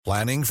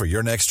Planning for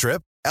your next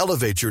trip?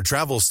 Elevate your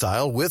travel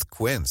style with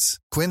Quince.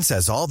 Quince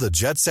has all the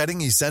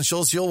jet-setting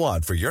essentials you'll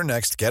want for your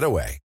next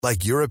getaway,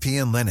 like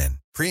European linen,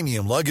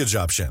 premium luggage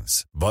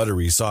options,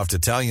 buttery soft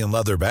Italian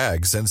leather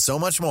bags, and so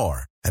much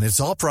more. And it's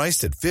all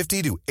priced at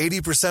 50 to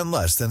 80%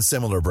 less than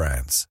similar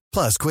brands.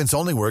 Plus, Quince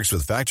only works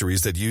with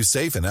factories that use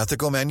safe and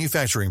ethical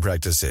manufacturing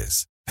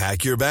practices.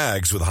 Pack your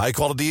bags with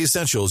high-quality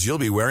essentials you'll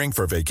be wearing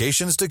for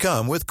vacations to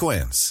come with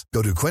Quince.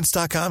 Go to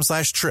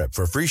quince.com/trip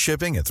for free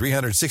shipping and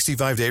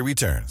 365-day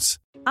returns.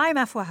 I'm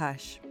Afua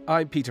Hirsch.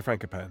 I'm Peter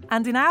Frankopan.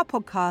 And in our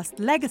podcast,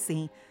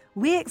 Legacy,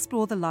 we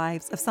explore the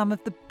lives of some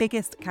of the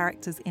biggest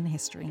characters in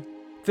history.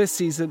 This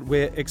season,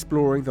 we're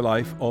exploring the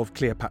life of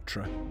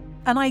Cleopatra.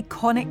 An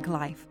iconic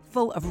life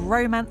full of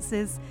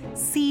romances,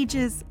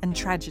 sieges, and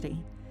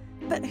tragedy.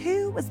 But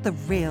who was the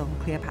real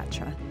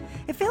Cleopatra?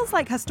 It feels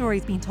like her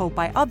story's been told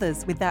by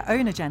others with their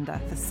own agenda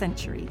for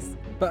centuries.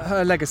 But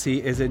her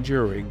legacy is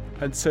enduring,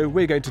 and so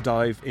we're going to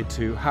dive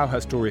into how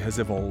her story has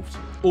evolved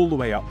all the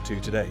way up to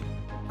today.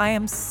 I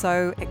am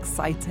so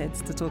excited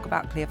to talk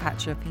about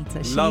Cleopatra,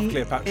 Peter. Love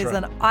Cleopatra. She is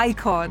an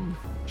icon.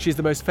 She's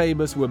the most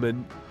famous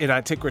woman in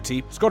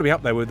antiquity. It's got to be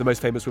up there with the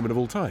most famous women of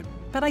all time.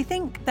 But I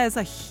think there's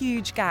a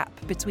huge gap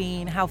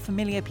between how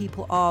familiar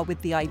people are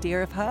with the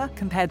idea of her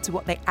compared to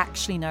what they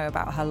actually know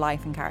about her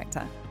life and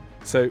character.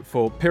 So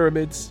for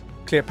Pyramids,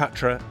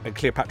 Cleopatra and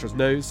Cleopatra's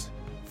Nose,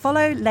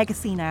 follow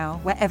Legacy now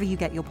wherever you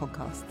get your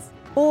podcasts.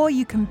 Or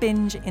you can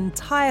binge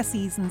entire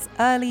seasons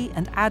early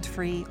and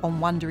ad-free on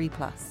Wondery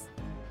Plus.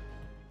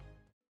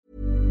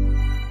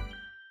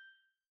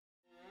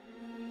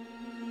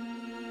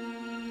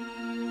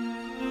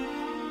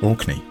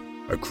 Orkney,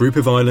 a group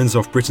of islands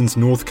off Britain's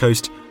north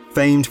coast,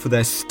 famed for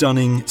their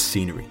stunning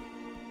scenery.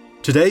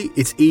 Today,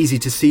 it's easy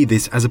to see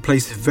this as a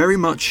place very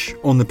much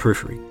on the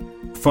periphery,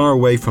 far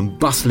away from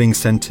bustling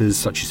centres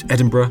such as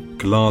Edinburgh,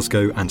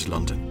 Glasgow and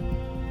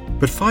London.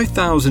 But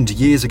 5,000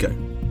 years ago,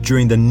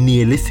 during the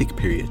Neolithic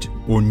period,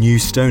 or New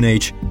Stone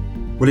Age,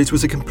 well, it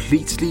was a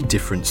completely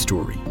different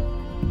story.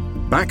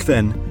 Back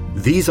then,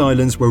 these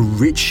islands were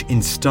rich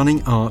in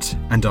stunning art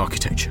and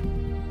architecture.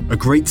 A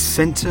great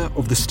centre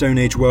of the Stone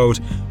Age world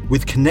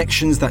with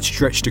connections that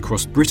stretched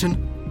across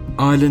Britain,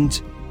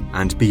 Ireland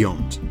and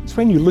beyond. It's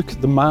when you look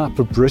at the map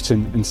of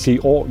Britain and see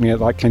Orkney at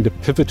that kind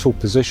of pivotal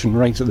position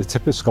right at the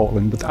tip of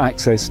Scotland with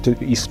access to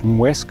the east and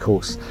west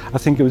coast, I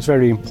think it was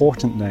very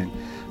important then.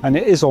 And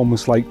it is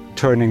almost like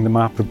turning the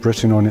map of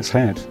Britain on its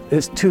head.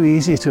 It's too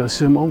easy to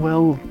assume, oh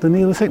well, the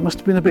Neolithic must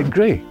have been a bit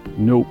grey.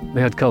 No,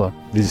 they had colour.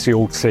 There's the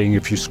old saying,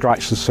 if you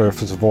scratch the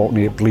surface of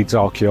Orkney, it bleeds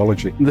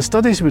archaeology. The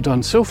studies we've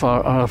done so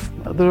far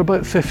they're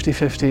about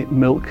 50-50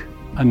 milk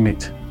and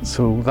meat.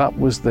 So that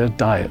was their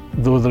diet,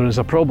 though there is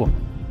a problem.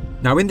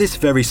 Now in this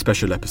very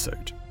special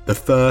episode, the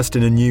first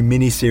in a new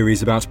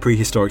mini-series about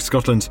prehistoric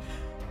Scotland,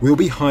 we'll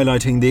be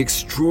highlighting the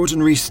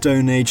extraordinary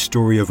Stone Age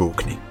story of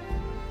Orkney.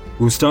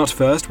 We'll start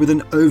first with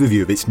an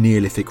overview of its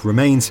Neolithic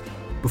remains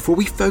before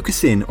we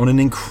focus in on an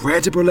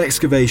incredible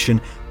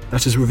excavation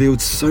that has revealed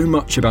so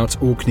much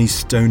about Orkney's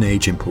Stone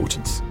Age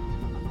importance.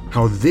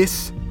 How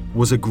this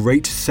was a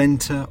great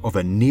centre of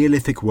a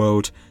Neolithic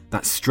world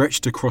that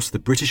stretched across the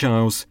British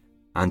Isles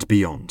and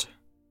beyond.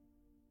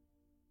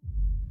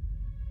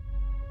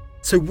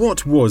 So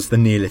what was the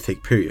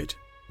Neolithic period?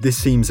 This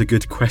seems a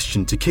good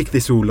question to kick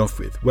this all off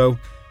with. Well,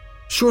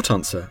 short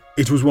answer,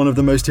 it was one of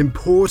the most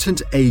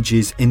important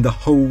ages in the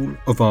whole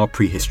of our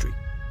prehistory,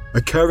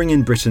 occurring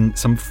in Britain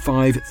some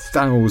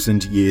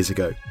 5,000 years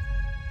ago.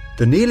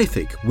 The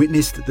Neolithic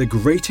witnessed the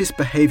greatest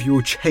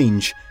behavioural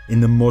change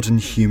in the modern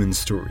human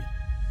story.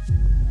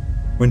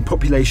 When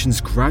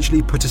populations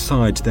gradually put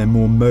aside their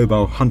more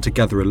mobile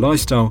hunter-gatherer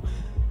lifestyle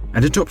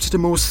and adopted a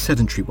more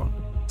sedentary one,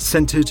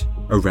 centred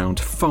around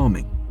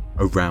farming,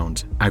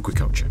 around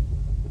agriculture.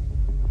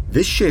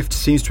 This shift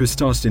seems to have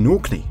started in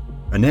Orkney,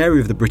 an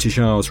area of the British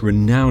Isles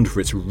renowned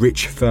for its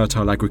rich,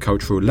 fertile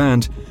agricultural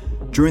land,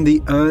 during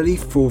the early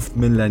 4th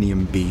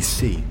millennium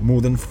BC,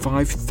 more than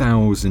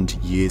 5,000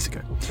 years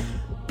ago.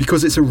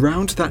 Because it's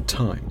around that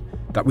time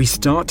that we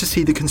start to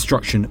see the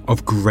construction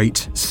of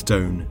great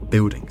stone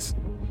buildings.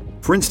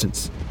 For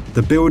instance,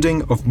 the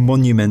building of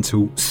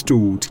monumental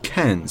stalled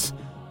cairns,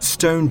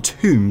 stone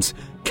tombs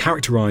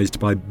characterised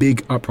by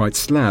big upright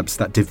slabs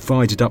that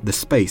divided up the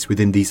space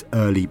within these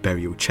early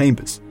burial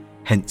chambers,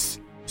 hence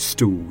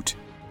stalled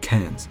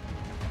cairns.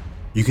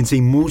 You can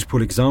see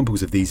multiple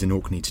examples of these in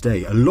Orkney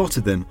today, a lot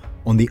of them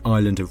on the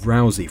island of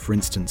Rousey, for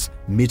instance,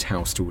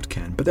 Midhow stalled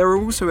cairn, but there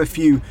are also a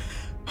few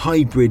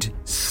hybrid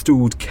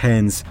stalled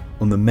cairns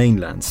on the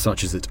mainland,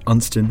 such as at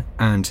Unston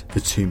and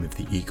the Tomb of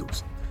the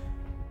Eagles.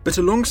 But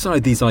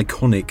alongside these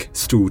iconic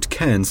stalled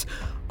cairns,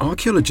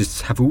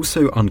 archaeologists have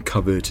also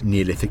uncovered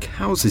Neolithic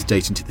houses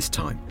dating to this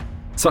time,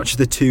 such as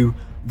the two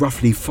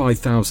roughly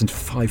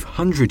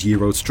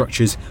 5,500-year-old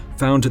structures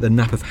found at the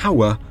Nap of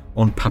Howrah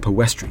on Papua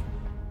Westry,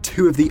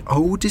 two of the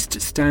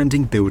oldest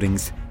standing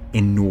buildings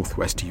in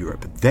northwest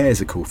Europe.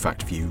 There's a cool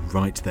fact for you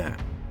right there.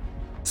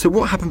 So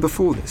what happened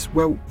before this?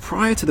 Well,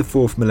 prior to the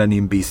 4th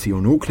millennium BC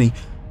on Orkney,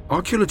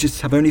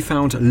 archaeologists have only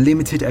found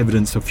limited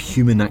evidence of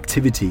human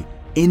activity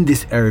in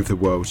this area of the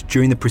world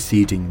during the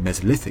preceding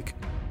Mesolithic.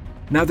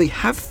 Now, they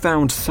have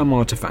found some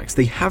artifacts,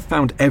 they have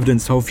found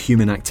evidence of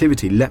human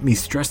activity, let me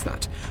stress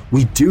that.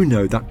 We do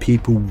know that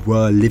people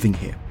were living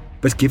here.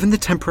 But given the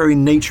temporary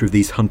nature of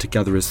these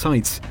hunter-gatherer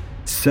sites,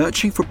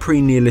 searching for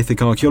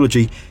pre-Neolithic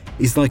archaeology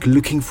is like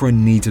looking for a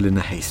needle in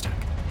a haystack.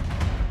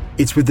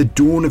 It's with the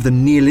dawn of the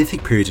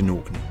Neolithic period in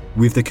Orkney,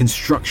 with the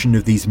construction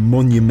of these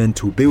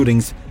monumental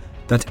buildings,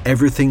 that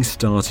everything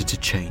started to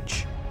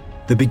change.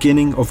 The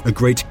beginning of a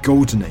great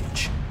golden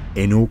age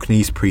in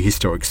Orkney's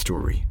prehistoric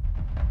story.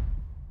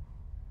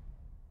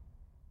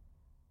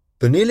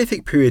 The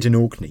Neolithic period in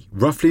Orkney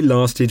roughly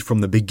lasted from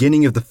the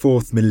beginning of the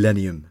 4th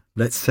millennium,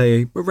 let's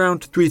say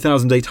around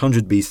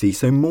 3800 BC,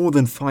 so more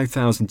than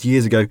 5,000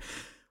 years ago,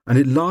 and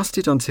it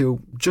lasted until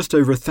just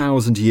over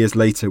 1,000 years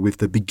later with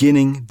the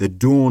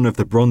dawn of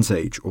the Bronze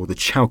Age, or the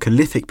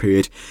Chalcolithic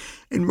period,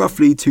 in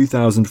roughly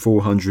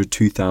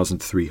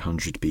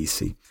 2400-2300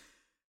 BC.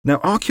 Now,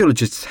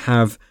 archaeologists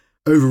have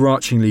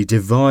overarchingly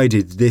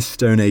divided this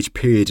Stone Age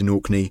period in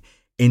Orkney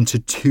into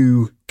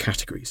two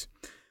categories.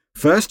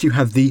 First, you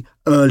have the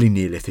early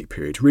Neolithic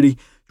period, really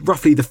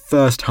roughly the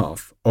first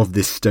half of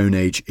this Stone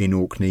Age in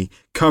Orkney,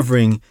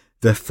 covering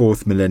the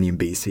 4th millennium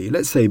BC,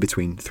 let's say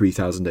between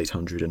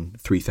 3800 and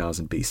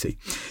 3000 BC.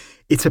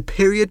 It's a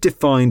period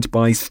defined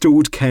by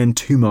stored cairn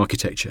tomb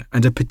architecture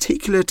and a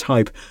particular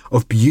type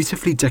of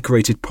beautifully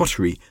decorated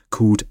pottery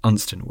called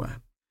unstoneware.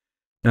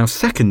 Now,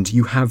 second,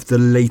 you have the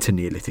later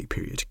Neolithic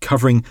period,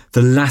 covering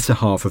the latter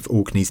half of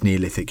Orkney's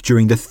Neolithic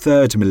during the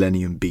 3rd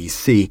millennium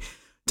BC,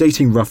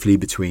 dating roughly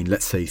between,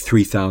 let's say,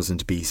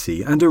 3000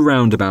 BC and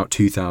around about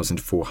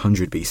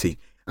 2400 BC.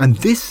 And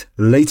this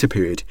later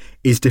period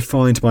is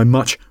defined by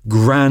much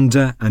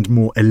grander and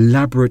more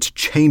elaborate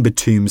chamber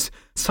tombs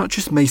such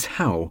as Mace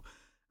Howe,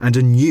 and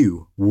a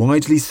new,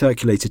 widely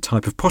circulated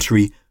type of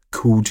pottery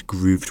called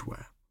grooved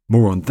ware.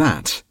 More on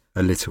that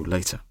a little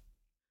later.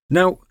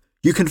 Now,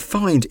 you can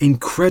find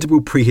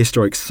incredible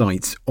prehistoric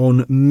sites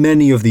on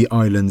many of the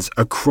islands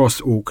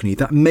across Orkney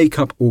that make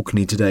up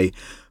Orkney today,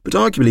 but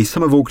arguably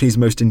some of Orkney's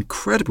most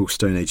incredible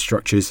Stone Age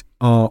structures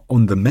are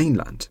on the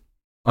mainland.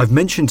 I've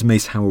mentioned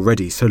Mace Howe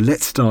already, so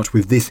let's start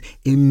with this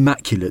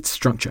immaculate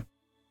structure.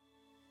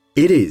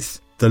 It is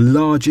the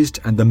largest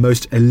and the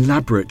most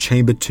elaborate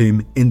chambered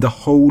tomb in the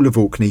whole of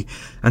Orkney,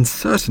 and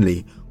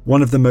certainly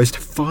one of the most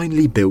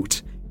finely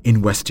built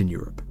in Western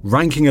Europe,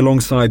 ranking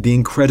alongside the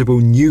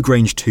incredible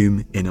Newgrange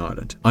tomb in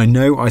Ireland. I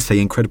know I say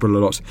incredible a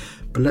lot,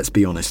 but let's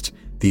be honest,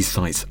 these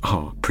sites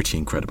are pretty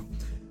incredible.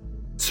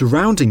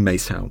 Surrounding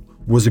Mace Howe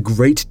was a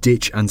great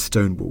ditch and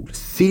stone wall,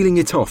 sealing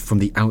it off from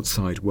the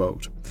outside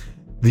world.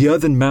 The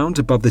earthen mound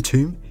above the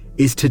tomb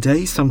is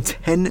today some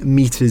 10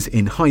 metres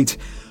in height,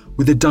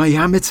 with a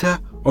diameter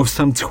of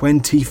some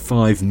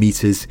 25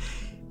 metres.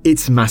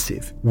 It's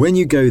massive. When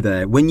you go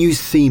there, when you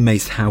see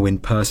Mace Howe in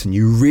person,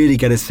 you really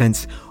get a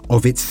sense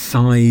of its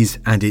size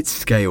and its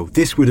scale.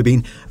 This would have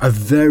been a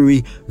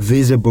very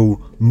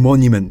visible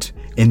monument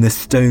in the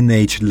Stone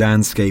Age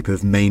landscape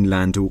of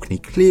mainland Orkney,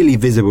 clearly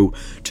visible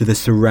to the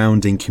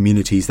surrounding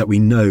communities that we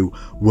know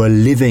were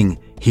living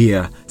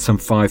here some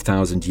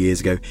 5,000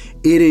 years ago.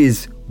 It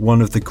is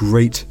one of the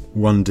great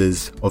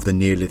wonders of the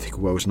Neolithic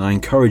world, and I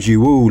encourage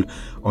you all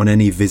on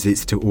any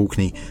visits to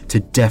Orkney to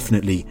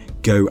definitely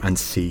go and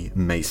see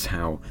Mace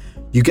Howe.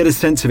 You get a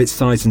sense of its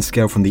size and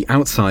scale from the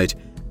outside,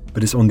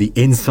 but it's on the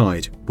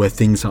inside where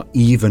things are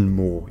even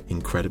more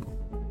incredible.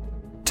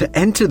 To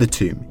enter the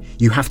tomb,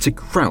 you have to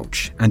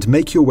crouch and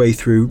make your way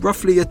through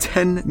roughly a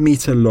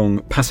 10-metre long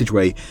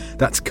passageway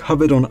that's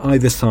covered on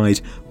either side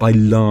by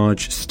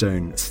large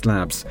stone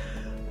slabs.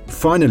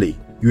 Finally,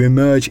 you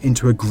emerge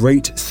into a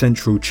great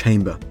central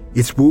chamber.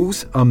 Its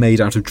walls are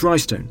made out of dry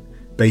stone,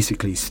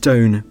 basically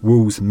stone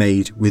walls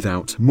made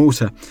without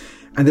mortar,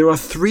 and there are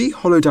 3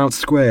 hollowed out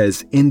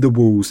squares in the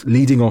walls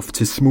leading off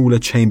to smaller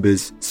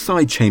chambers,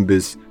 side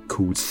chambers,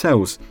 called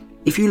cells.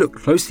 If you look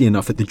closely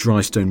enough at the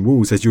dry stone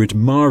walls as you're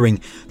admiring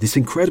this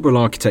incredible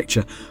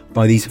architecture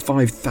by these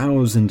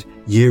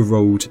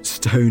 5,000-year-old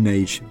Stone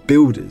Age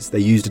builders, they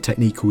used a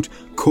technique called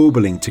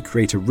corbelling to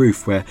create a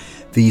roof where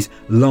these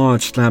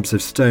large slabs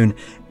of stone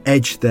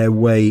edged their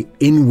way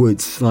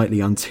inwards slightly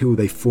until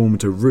they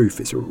formed a roof.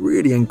 It's a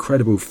really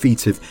incredible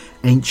feat of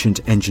ancient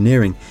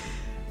engineering.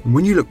 And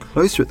when you look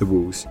closer at the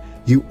walls,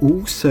 you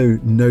also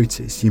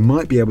notice, you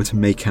might be able to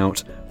make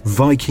out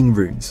Viking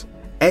runes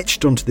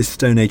etched onto this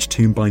Stone Age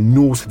tomb by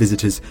Norse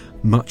visitors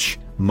much,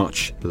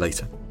 much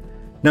later.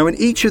 Now, in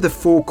each of the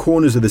 4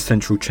 corners of the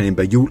central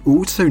chamber, you'll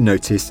also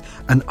notice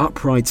an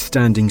upright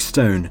standing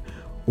stone,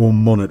 or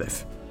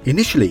monolith.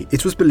 Initially,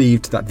 it was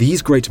believed that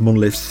these great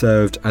monoliths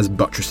served as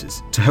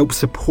buttresses to help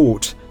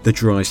support the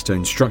dry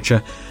stone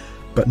structure,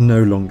 but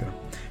no longer.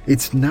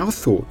 It's now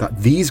thought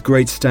that these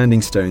great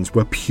standing stones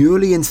were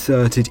purely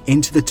inserted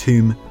into the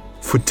tomb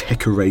for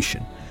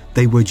decoration.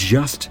 They were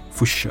just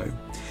for show.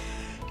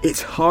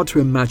 It's hard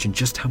to imagine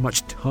just how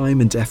much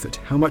time and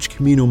effort, how much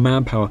communal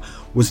manpower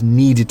was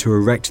needed to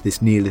erect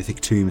this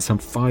Neolithic tomb some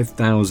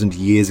 5,000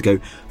 years ago,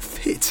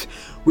 fit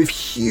with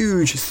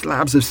huge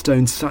slabs of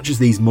stone such as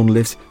these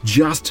monoliths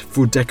just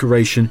for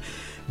decoration.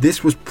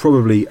 this was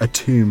probably a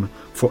tomb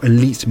for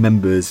elite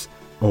members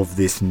of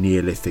this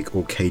Neolithic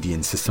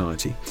Orcadian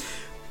society.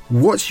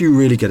 What you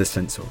really get a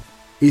sense of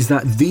is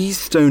that these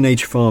Stone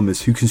Age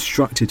farmers who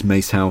constructed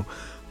Maes Howe,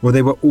 well,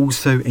 they were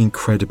also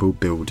incredible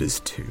builders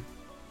too.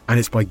 And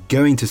it's by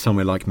going to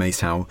somewhere like Maes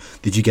Howe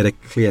that you get a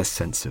clear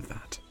sense of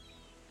that.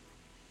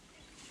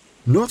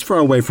 Not far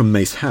away from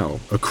Maes Howe,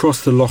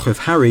 across the Loch of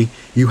Harry,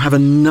 you have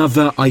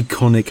another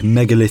iconic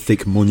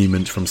megalithic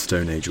monument from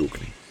Stone Age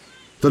Orkney.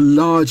 The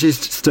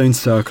largest stone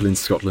circle in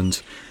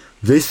Scotland.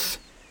 This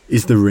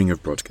is the Ring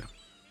of Brodgar.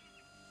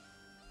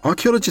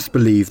 Archaeologists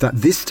believe that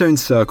this stone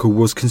circle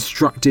was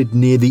constructed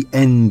near the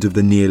end of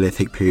the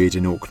Neolithic period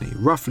in Orkney,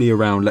 roughly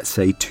around, let's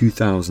say,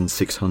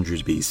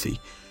 2600 BC.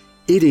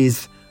 It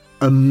is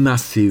a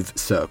massive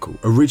circle,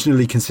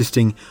 originally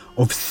consisting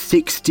of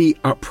 60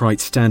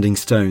 upright standing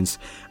stones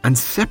and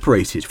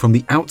separated from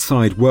the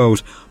outside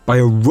world by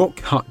a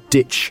rock-cut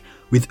ditch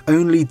with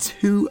only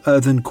 2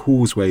 earthen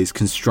causeways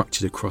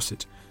constructed across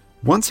it.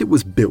 Once it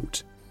was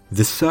built,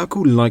 the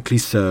circle likely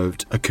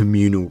served a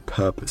communal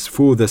purpose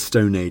for the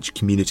Stone Age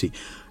community.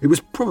 It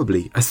was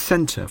probably a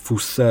centre for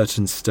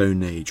certain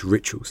Stone Age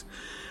rituals.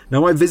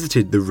 Now, I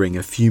visited the ring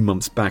a few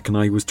months back and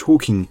I was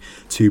talking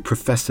to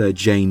Professor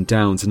Jane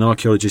Downs, an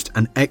archaeologist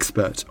and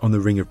expert on the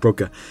Ring of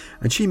Brodgar,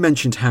 and she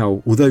mentioned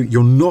how, although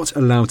you're not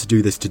allowed to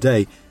do this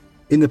today,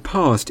 in the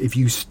past, if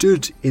you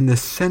stood in the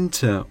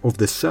centre of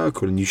the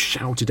circle and you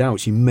shouted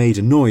out, you made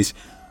a noise,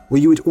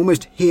 well, you would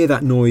almost hear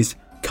that noise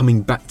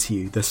coming back to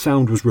you. The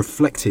sound was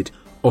reflected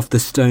off the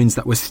stones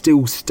that were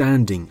still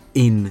standing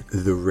in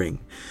the ring.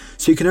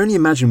 So you can only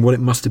imagine what it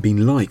must have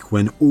been like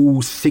when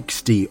all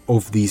 60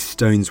 of these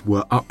stones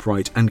were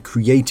upright and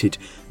created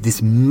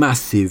this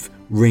massive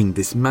ring,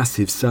 this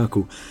massive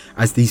circle,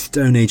 as these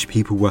Stone Age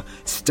people were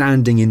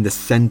standing in the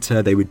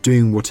centre. They were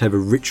doing whatever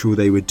ritual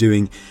they were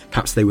doing.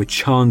 Perhaps they were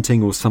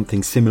chanting or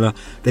something similar.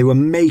 They were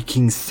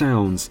making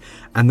sounds,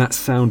 and that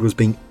sound was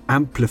being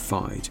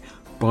amplified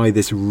by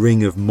this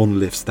ring of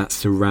monoliths that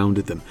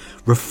surrounded them,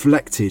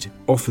 reflected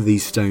off of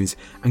these stones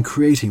and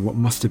creating what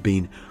must have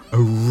been a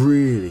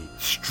really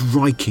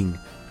striking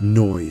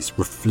noise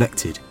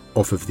reflected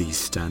off of these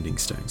standing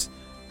stones.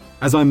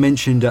 As I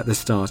mentioned at the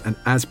start, and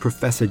as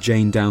Professor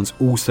Jane Downs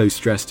also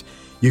stressed,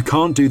 you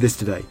can't do this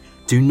today.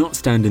 Do not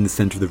stand in the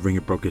centre of the Ring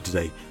of Brodgar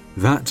today.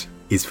 That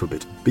is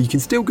forbidden. But you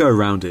can still go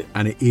around it,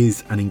 and it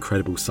is an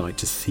incredible sight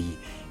to see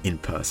in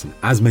person.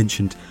 As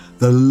mentioned,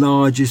 the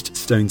largest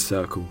stone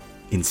circle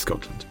in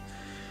Scotland.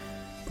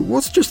 But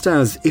what's just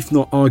as, if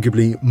not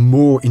arguably,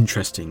 more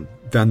interesting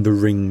than the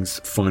ring's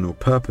final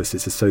purpose,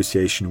 its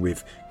association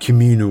with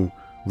communal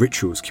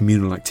rituals,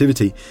 communal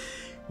activity,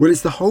 well,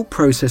 it's the whole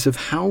process of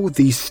how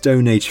these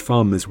Stone Age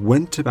farmers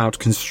went about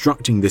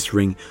constructing this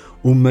ring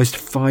almost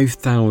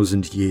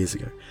 5,000 years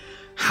ago.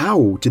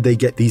 How did they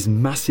get these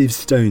massive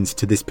stones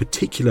to this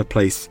particular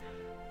place,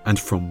 and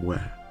from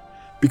where?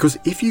 Because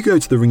if you go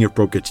to the Ring of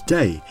Brodgar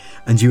today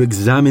and you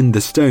examine the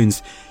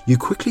stones, you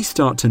quickly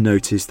start to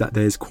notice that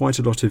there's quite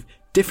a lot of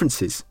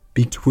differences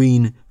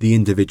between the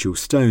individual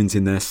stones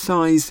in their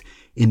size,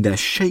 in their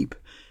shape,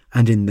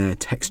 and in their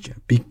texture,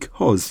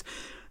 because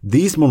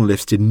these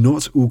monoliths did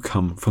not all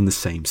come from the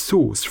same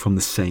source, from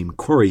the same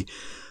quarry.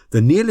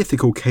 The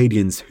Neolithic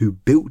Orcadians who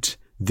built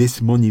this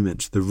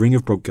monument, the Ring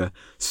of Brodgar,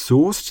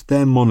 sourced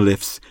their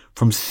monoliths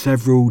from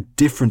several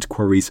different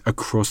quarries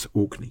across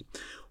Orkney,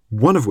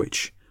 one of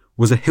which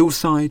was a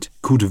hillside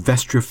called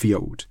Vestra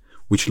Fjord,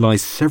 which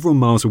lies several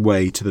miles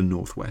away to the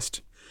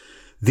northwest.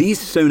 These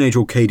Stone Age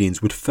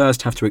Orcadians would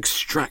first have to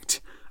extract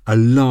a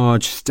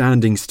large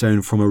standing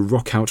stone from a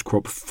rock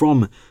outcrop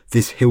from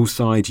this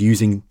hillside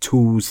using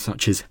tools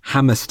such as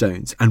hammer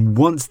stones, and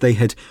once they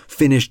had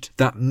finished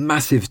that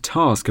massive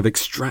task of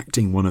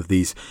extracting one of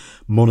these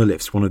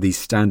monoliths, one of these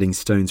standing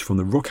stones from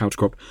the rock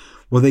outcrop,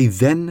 well, they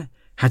then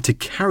had to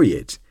carry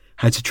it,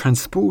 had to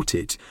transport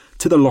it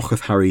to the Loch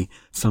of Harry,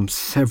 some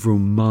several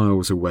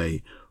miles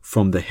away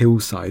from the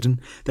hillside. And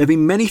there have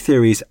been many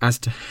theories as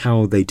to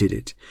how they did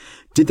it.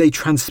 Did they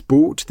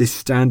transport this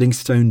standing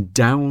stone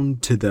down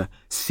to the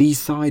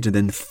seaside and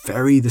then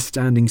ferry the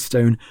standing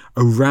stone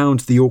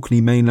around the Orkney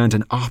mainland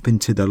and up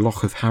into the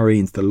Loch of Harry,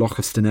 into the Loch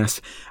of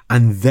Stenness,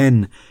 and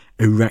then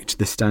erect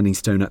the standing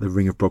stone at the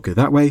Ring of Brodgar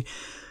that way?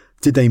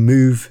 Did they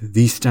move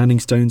these standing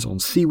stones on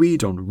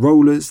seaweed, on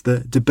rollers? The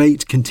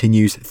debate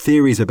continues,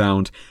 theories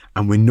abound,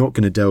 and we're not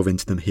going to delve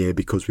into them here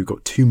because we've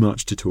got too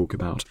much to talk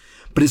about.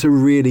 But it's a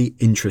really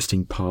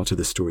interesting part of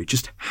the story,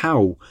 just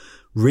how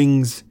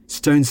rings,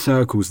 stone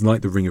circles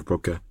like the Ring of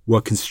Brodgar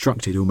were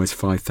constructed almost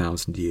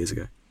 5,000 years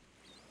ago.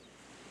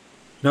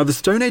 Now, the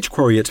Stone Age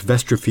quarry at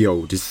Vestra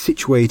Fjord is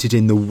situated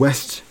in the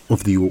west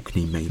of the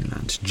Orkney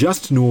mainland,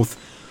 just north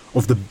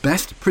of the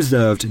best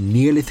preserved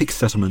Neolithic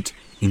settlement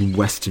in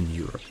Western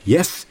Europe.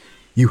 Yes,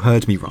 you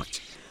heard me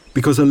right,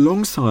 because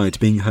alongside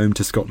being home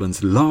to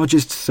Scotland's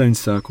largest stone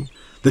circle,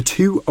 the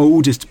 2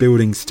 oldest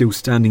buildings still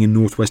standing in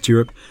northwest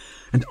Europe,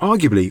 and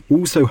arguably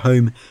also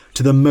home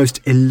to the most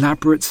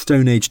elaborate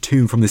Stone Age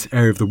tomb from this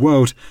area of the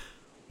world,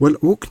 well,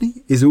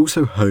 Orkney is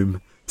also home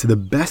to the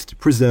best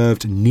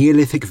preserved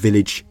Neolithic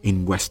village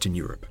in Western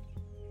Europe.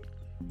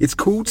 It's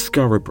called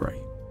Skara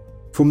Brae.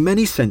 For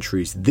many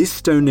centuries, this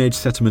Stone Age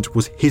settlement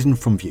was hidden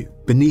from view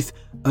beneath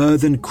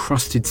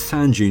earthen-crusted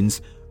sand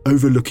dunes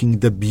overlooking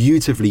the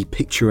beautifully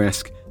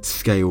picturesque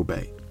Scale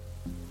Bay.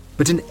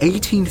 But in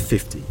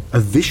 1850, a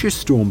vicious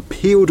storm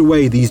peeled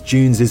away these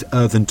dunes'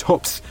 earthen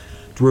tops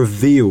to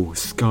reveal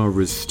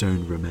Skara's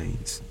stone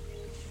remains.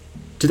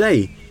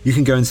 Today, you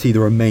can go and see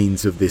the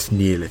remains of this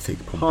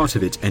Neolithic part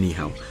of it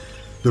anyhow.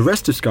 The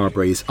rest of Skara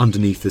Brae is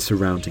underneath the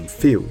surrounding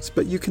fields,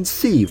 but you can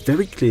see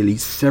very clearly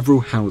several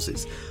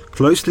houses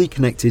closely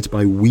connected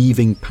by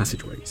weaving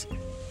passageways.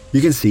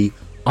 You can see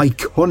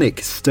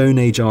iconic Stone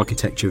Age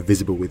architecture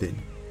visible within.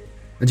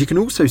 And you can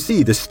also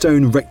see the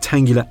stone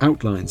rectangular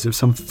outlines of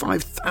some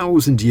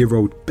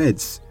 5,000-year-old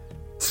beds,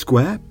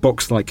 square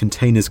box-like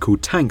containers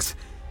called tanks,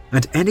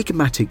 and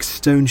enigmatic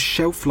stone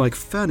shelf-like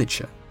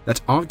furniture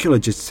that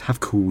archaeologists have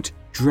called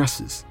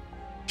dressers.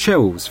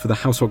 Shelves for the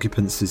house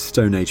occupants'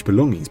 Stone Age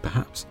belongings,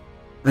 perhaps.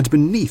 And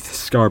beneath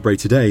Skara Brae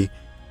today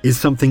is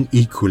something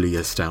equally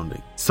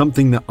astounding,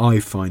 something that I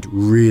find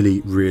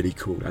really, really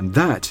cool, and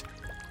that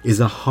is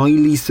a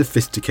highly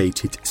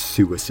sophisticated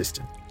sewer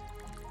system.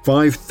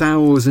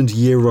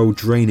 5,000-year-old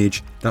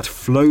drainage that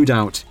flowed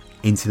out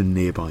into the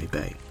nearby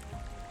bay.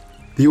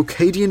 The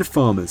Orcadian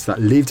farmers that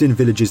lived in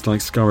villages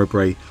like Skara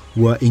Brae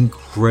were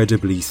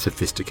incredibly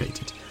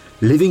sophisticated,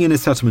 living in a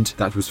settlement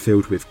that was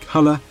filled with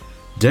colour,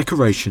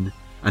 decoration,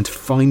 and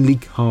finely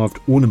carved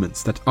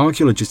ornaments that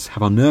archaeologists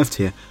have unearthed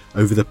here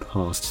over the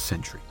past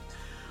century.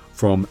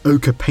 From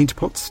ochre paint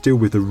pots still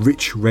with the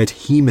rich red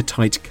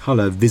hematite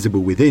colour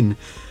visible within,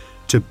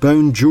 to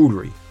bone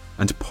jewellery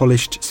and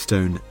polished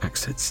stone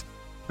accents.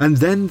 And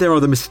then there are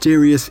the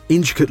mysterious,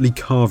 intricately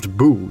carved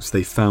bulls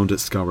they found at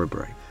Skara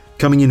Brae.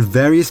 Coming in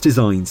various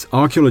designs,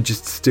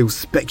 archaeologists still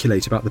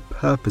speculate about the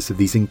purpose of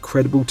these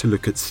incredible to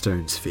look at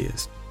stone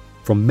spheres,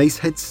 from mace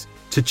heads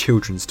to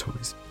children's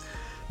toys.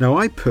 Now,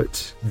 I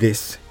put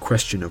this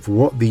question of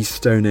what these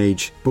Stone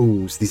Age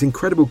bulls, these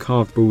incredible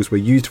carved bulls, were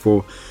used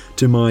for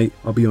to my,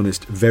 I'll be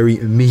honest, very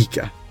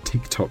meagre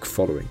TikTok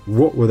following.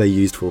 What were they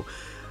used for?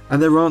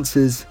 And their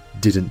answers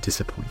didn't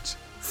disappoint.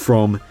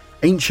 From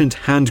ancient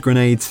hand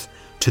grenades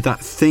to that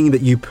thing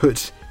that you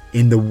put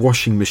in the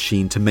washing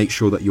machine to make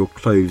sure that your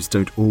clothes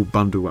don't all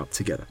bundle up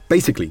together.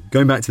 Basically,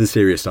 going back to the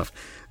serious stuff,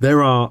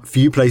 there are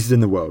few places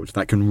in the world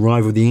that can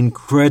rival the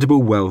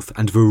incredible wealth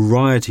and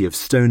variety of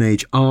Stone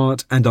Age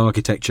art and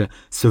architecture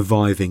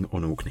surviving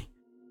on Orkney.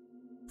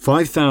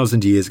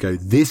 5,000 years ago,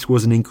 this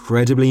was an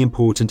incredibly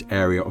important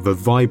area of a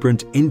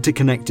vibrant,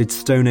 interconnected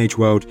Stone Age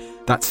world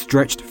that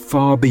stretched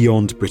far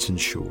beyond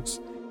Britain's shores.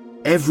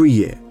 Every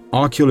year,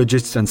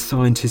 archaeologists and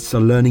scientists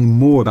are learning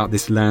more about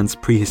this land's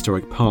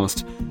prehistoric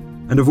past,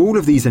 and of all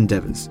of these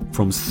endeavours,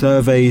 from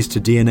surveys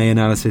to DNA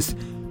analysis,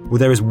 well,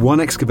 there is one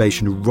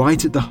excavation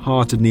right at the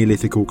heart of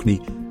Neolithic Orkney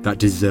that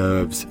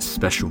deserves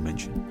special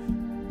mention.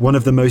 One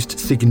of the most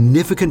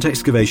significant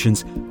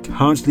excavations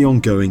currently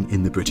ongoing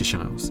in the British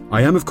Isles.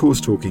 I am, of course,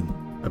 talking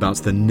about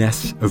the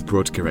Ness of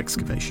Brodgar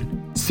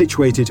excavation,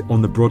 situated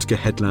on the Brodgar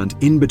headland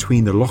in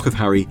between the Loch of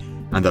Harry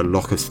and the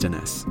Loch of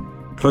Stenness,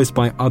 close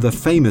by other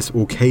famous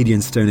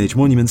Orcadian Stone Age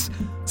monuments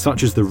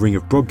such as the Ring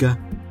of Brodgar,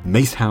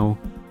 Mace Howe,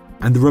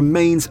 and the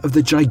remains of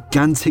the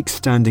gigantic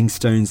standing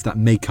stones that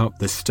make up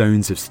the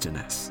Stones of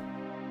Stenness.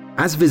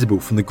 As visible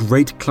from the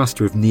great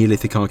cluster of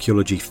Neolithic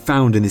archaeology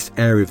found in this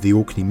area of the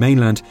Orkney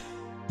mainland,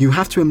 you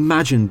have to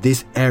imagine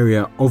this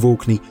area of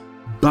Orkney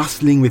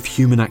bustling with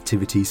human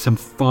activity some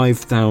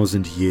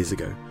 5,000 years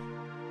ago.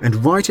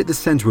 And right at the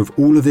centre of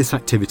all of this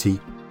activity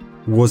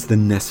was the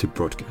Ness of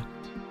Brodgar,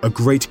 a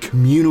great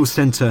communal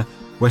centre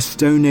where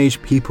Stone Age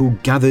people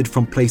gathered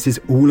from places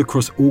all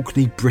across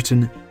Orkney,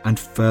 Britain and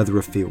further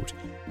afield.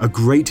 A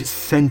great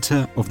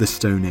centre of the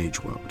Stone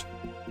Age world.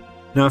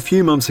 Now, a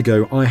few months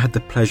ago, I had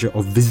the pleasure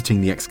of visiting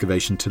the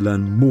excavation to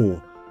learn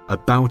more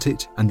about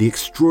it and the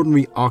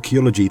extraordinary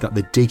archaeology that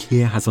the dig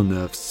here has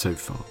unearthed so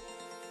far.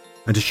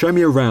 And to show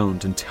me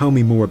around and tell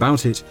me more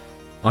about it,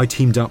 I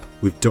teamed up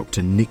with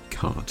Dr. Nick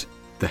Card,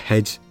 the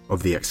head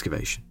of the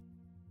excavation.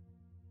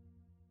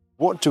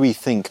 What do we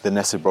think the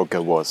Ness of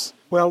Brodgar was?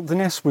 Well, the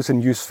Ness was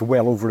in use for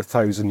well over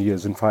 1,000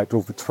 years, in fact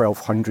over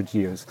 1,200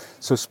 years,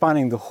 so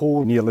spanning the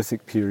whole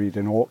Neolithic period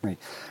in Orkney.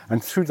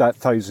 And through that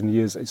 1,000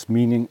 years, its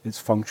meaning, its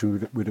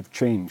function would have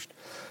changed.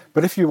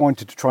 But if you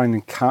wanted to try and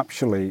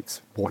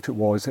encapsulate what it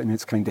was in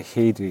its kind of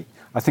heyday,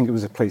 I think it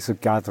was a place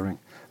of gathering,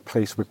 a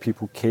place where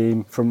people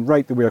came from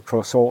right the way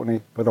across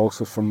Orkney, but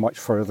also from much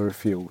further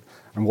afield.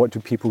 And what do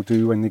people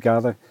do when they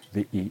gather?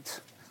 They eat.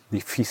 They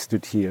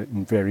feasted here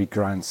in very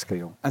grand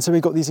scale. And so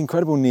we've got these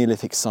incredible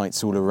Neolithic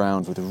sites all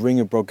around, with the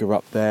Ring of Brodgar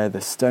up there, the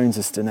Stones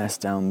of Stenness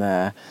down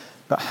there.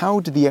 But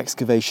how did the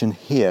excavation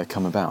here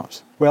come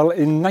about? Well,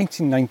 in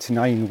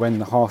 1999, when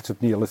the Heart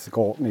of Neolithic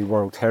Orkney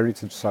World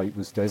Heritage Site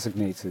was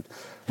designated,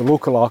 the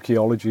local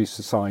Archaeology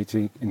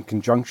Society, in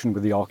conjunction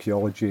with the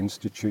Archaeology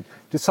Institute,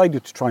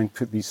 decided to try and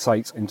put these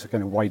sites into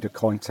kind of wider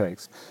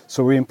context.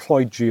 So we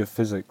employed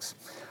geophysics.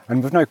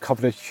 And we've now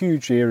covered a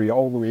huge area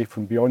all the way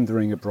from beyond the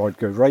Ring of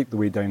Brodgar right the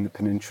way down the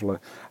peninsula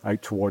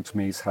out towards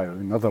Maze Howe,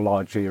 another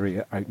large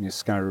area out near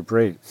Skara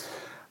Brae.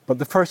 But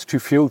the first two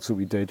fields that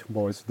we did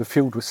was the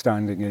field we're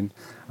standing in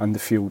and the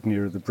field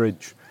near the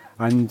bridge.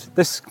 And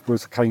this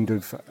was a kind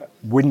of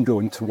window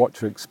into what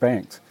to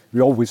expect. We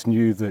always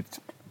knew that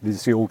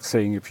there's the old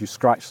saying, if you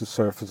scratch the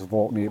surface of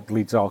Orkney, it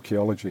bleeds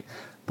archaeology.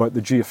 But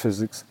the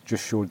geophysics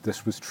just showed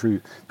this was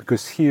true,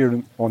 because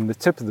here on the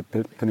tip of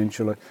the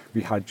peninsula,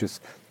 we had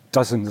just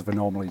dozens of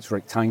anomalies,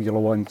 rectangular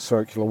ones,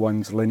 circular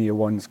ones, linear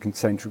ones,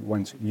 concentric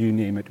ones, you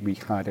name it, we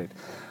had it.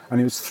 And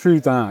it was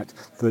through that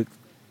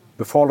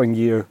the following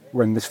year,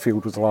 when this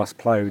field was last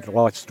ploughed, a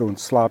large stone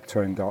slab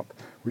turned up,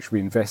 which we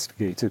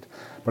investigated.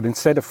 But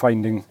instead of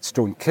finding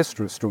stone kist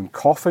or a stone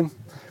coffin,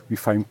 we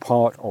found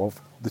part of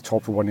the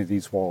top of one of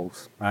these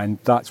walls. And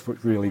that's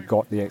what really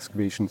got the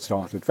excavation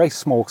started. Very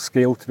small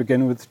scale to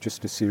begin with,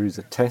 just a series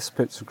of test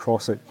pits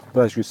across it.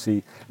 But as you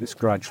see, it's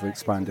gradually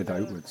expanded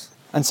outwards.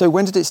 And so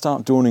when did it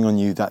start dawning on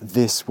you that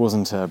this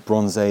wasn't a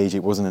Bronze Age,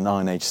 it wasn't an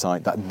Iron Age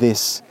site, that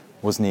this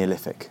was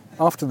Neolithic?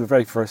 After the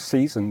very first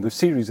season, the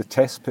series of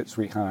test pits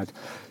we had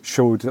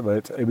showed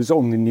that it was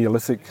only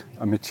Neolithic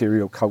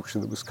material culture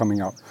that was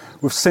coming up.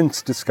 We've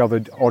since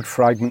discovered odd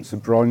fragments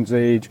of Bronze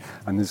Age,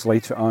 and there's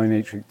later Iron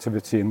Age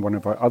activity in one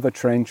of our other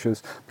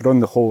trenches, but on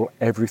the whole,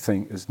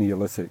 everything is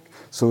Neolithic.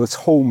 So this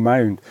whole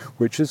mound,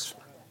 which is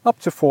up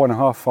to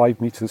 4.5,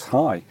 5 metres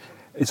high,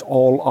 is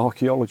all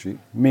archaeology,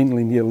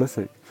 mainly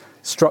Neolithic.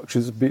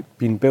 Structures have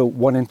been built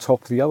one on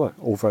top of the other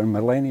over a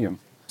millennium.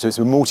 So it's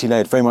a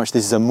multi-layered, very much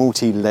this is a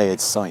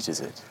multi-layered site, is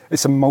it?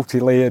 It's a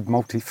multi-layered,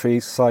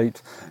 multi-phase site,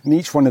 and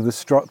each one of the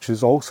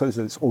structures also has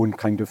its own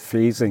kind of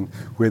phasing,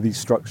 where these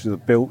structures are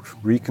built,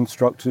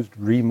 reconstructed,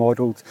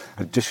 remodelled,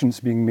 additions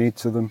being made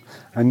to them,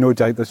 and no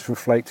doubt that's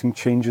reflecting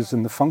changes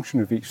in the function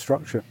of each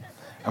structure.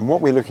 And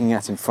what we're looking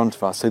at in front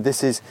of us, so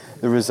this is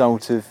the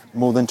result of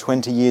more than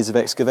 20 years of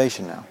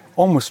excavation now?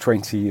 Almost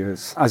 20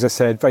 years. As I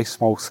said, very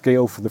small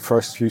scale for the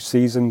first few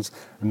seasons,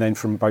 and then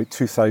from about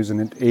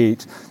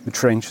 2008, the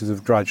trenches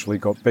have gradually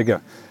got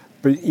bigger.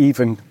 But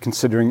even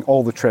considering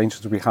all the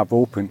trenches we have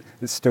open,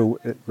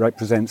 it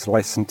represents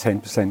less than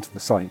 10% of the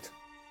site.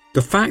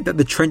 The fact that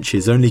the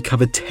trenches only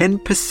cover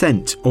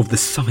 10% of the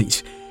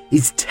site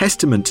is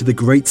testament to the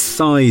great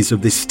size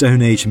of this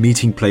Stone Age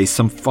meeting place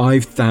some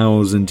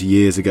 5,000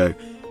 years ago.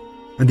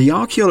 And the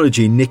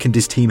archaeology Nick and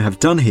his team have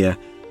done here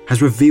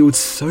has revealed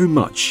so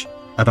much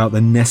about the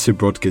Neser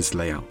Brodgar's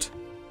layout.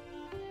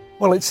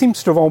 Well, it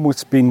seems to have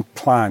almost been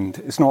planned.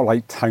 It's not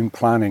like town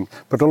planning,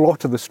 but a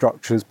lot of the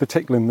structures,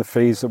 particularly in the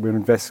phase that we're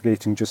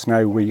investigating just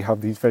now, where you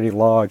have these very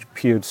large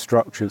piered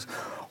structures,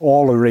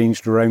 all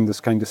arranged around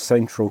this kind of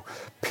central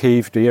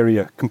paved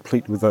area,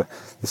 complete with the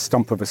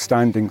stump of a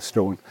standing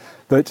stone,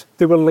 that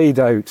they were laid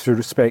out to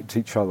respect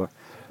each other.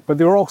 But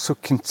they were also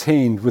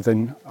contained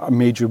within a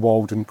major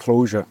walled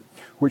enclosure,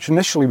 which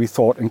initially we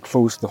thought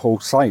enclosed the whole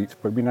site,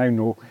 but we now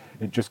know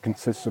it just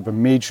consists of a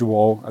major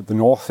wall at the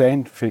north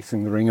end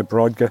facing the Ring of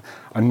Brodgar,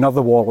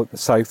 another wall at the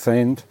south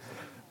end,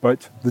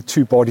 but the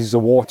two bodies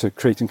of water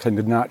creating kind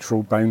of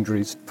natural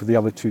boundaries for the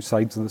other two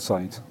sides of the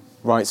site.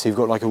 Right, so you've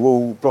got like a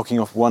wall blocking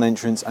off one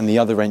entrance and the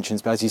other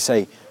entrance, but as you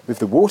say, with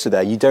the water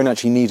there, you don't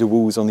actually need a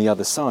walls on the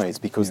other sides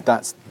because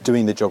that's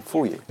doing the job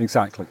for you.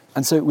 Exactly.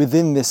 And so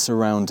within this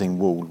surrounding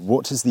wall,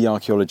 what has the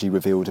archaeology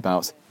revealed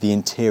about the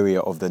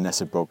interior of the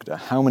Neser Brodgar?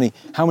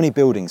 How many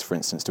buildings, for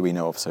instance, do we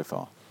know of so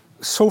far?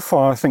 So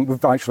far, I think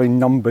we've actually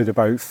numbered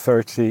about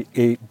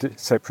 38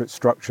 separate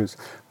structures,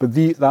 but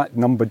that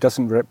number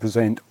doesn't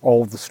represent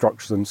all the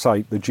structures on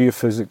site. The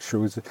geophysics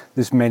shows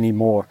there's many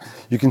more.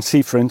 You can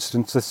see, for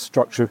instance, this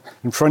structure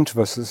in front of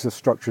us is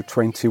structure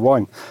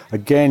 21,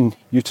 again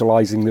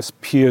utilising this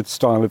piered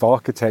style of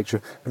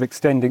architecture, but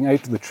extending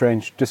out of the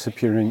trench,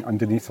 disappearing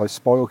underneath our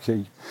spoil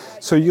quay.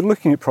 So you're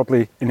looking at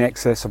probably in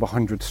excess of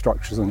 100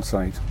 structures on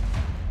site.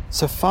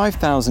 So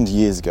 5,000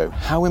 years ago,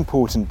 how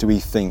important do we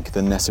think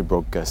the Neser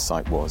Brodgar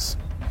site was?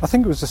 I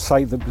think it was a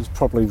site that was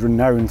probably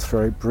renowned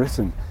throughout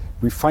Britain.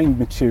 We find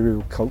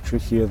material culture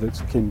here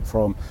that came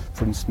from,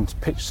 for instance,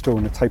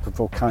 pitchstone, a type of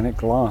volcanic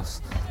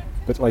glass,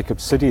 a bit like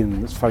obsidian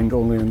that's found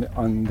only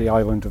on the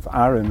island of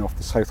Arran off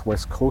the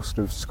southwest coast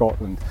of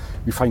Scotland.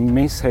 We find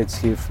mace heads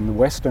here from the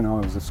Western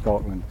Isles of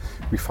Scotland.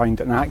 We find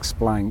an axe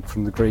blank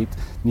from the great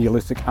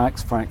Neolithic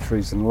axe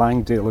factories in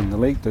Langdale in the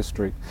Lake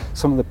District.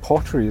 Some of the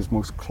pottery is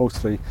most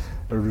closely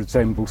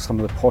resembles some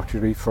of the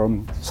pottery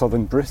from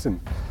southern Britain.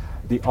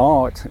 The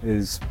art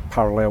is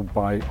paralleled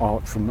by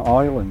art from the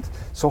island.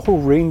 So a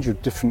whole range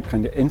of different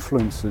kind of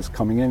influences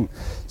coming in.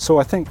 So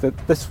I think that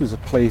this was a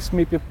place,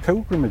 maybe a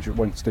pilgrimage at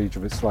one stage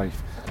of its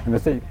life. And I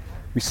think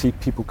we see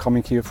people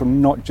coming here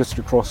from not just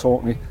across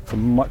Orkney,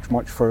 from much,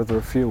 much further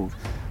afield.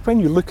 When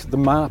you look at the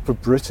map of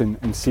Britain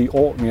and see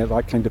Orkney at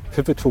that kind of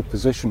pivotal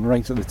position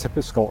right at the tip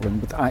of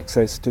Scotland with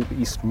access to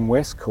the east and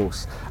west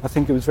coasts, I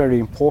think it was very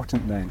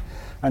important then.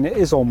 And it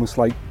is almost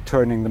like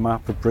turning the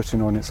map of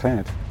Britain on its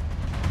head.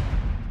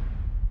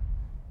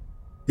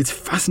 It's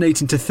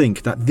fascinating to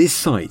think that this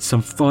site,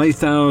 some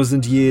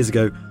 5,000 years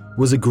ago,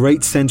 was a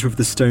great centre of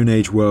the Stone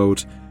Age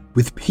world,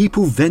 with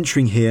people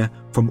venturing here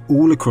from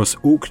all across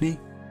Orkney,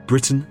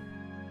 Britain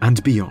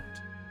and beyond.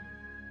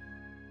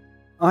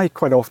 I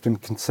quite often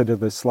consider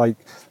this like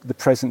the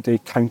present day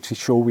county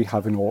show we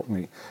have in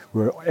Orkney,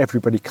 where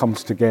everybody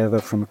comes together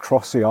from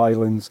across the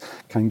islands,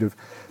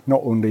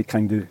 not only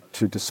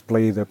to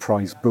display their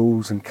prize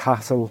bulls and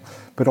cattle,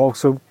 but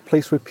also a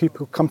place where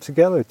people come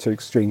together to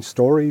exchange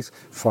stories,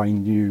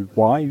 find new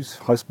wives,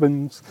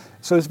 husbands.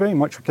 So it's very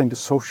much a kind of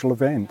social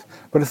event.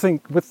 But I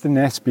think with the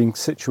nest being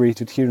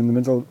situated here in the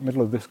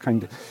middle of this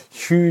kind of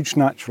huge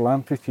natural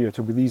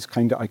amphitheatre with these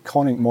kind of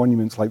iconic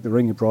monuments like the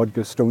Ring of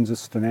Brodgar, Stones of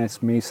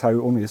Stoness, Mace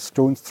Howe, only a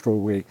stone's throw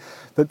away,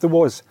 that there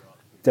was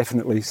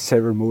definitely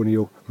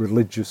ceremonial,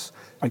 religious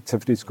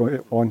activities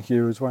going on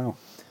here as well.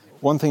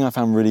 One thing I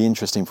found really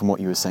interesting from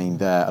what you were saying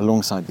there,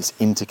 alongside this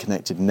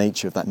interconnected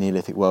nature of that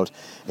Neolithic world,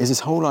 is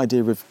this whole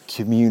idea of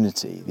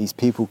community, these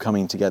people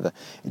coming together.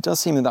 It does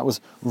seem that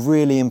was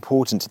really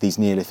important to these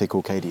Neolithic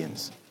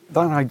Orcadians.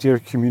 That idea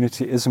of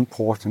community is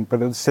important,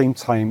 but at the same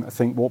time, I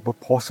think what we're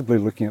possibly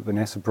looking at the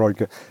Ness of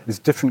Brodgar is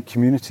different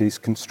communities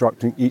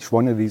constructing each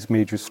one of these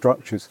major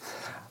structures.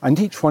 And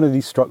each one of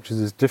these structures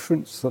is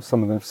different, so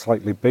some of them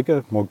slightly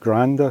bigger, more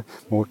grander,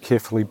 more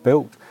carefully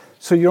built.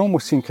 So you're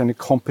almost seeing kind of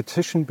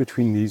competition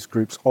between these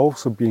groups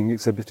also being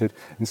exhibited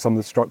in some of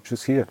the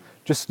structures here,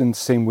 just in the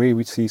same way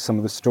we see some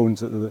of the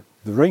stones at the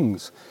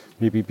rings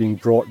maybe being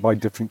brought by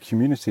different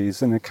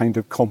communities in a kind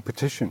of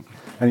competition.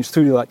 And it's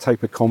through that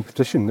type of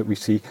competition that we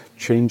see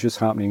changes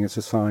happening in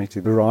society,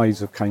 the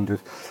rise of kind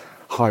of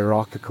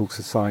hierarchical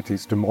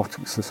societies,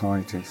 demotic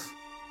societies.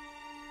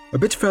 A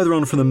bit further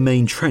on from the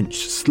main trench,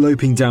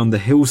 sloping down the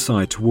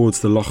hillside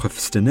towards the Loch of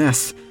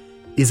Stoness,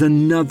 is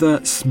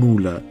another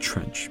smaller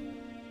trench.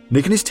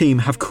 Nick and his team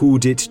have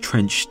called it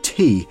Trench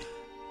T,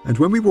 and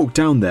when we walked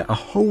down there, a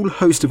whole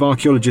host of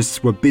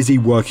archaeologists were busy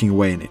working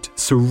away in it,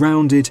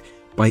 surrounded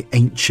by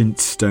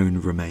ancient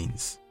stone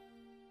remains.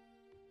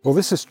 Well,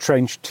 this is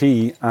Trench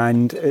T,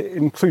 and it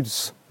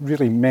includes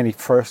really many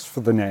firsts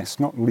for the Ness.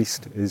 Not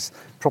least is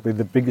probably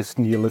the biggest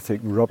Neolithic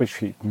rubbish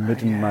heap,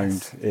 midden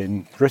mound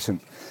in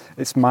Britain.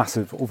 It's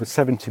massive, over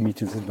 70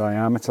 metres in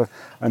diameter,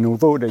 and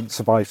although it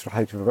survives to a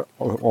height of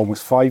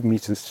almost 5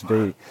 metres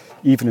today,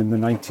 even in the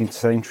 19th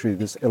century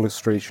there's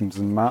illustrations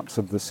and maps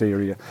of this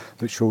area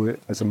that show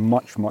it as a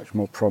much, much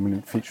more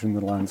prominent feature in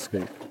the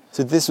landscape.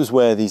 So this was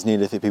where these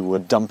Neolithic people were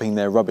dumping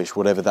their rubbish,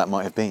 whatever that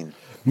might have been?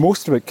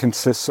 Most of it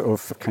consists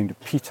of a kind of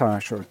peat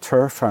ash or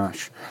turf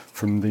ash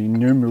from the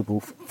innumerable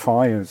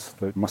fires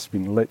that must have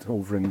been lit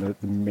over in the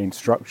main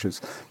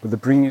structures. But they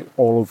bring it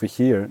all over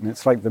here, and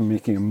it's like they're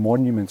making a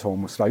monument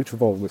almost out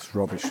of all this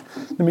rubbish.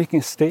 They're making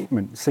a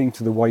statement, saying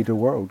to the wider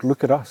world,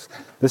 look at us.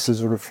 This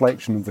is a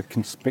reflection of the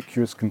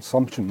conspicuous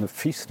consumption, the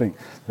feasting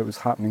that was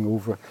happening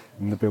over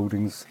in the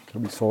buildings that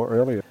we saw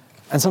earlier.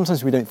 And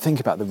sometimes we don't think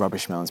about the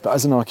rubbish mounds, but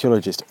as an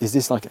archaeologist, is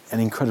this like an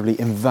incredibly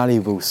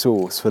invaluable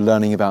source for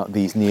learning about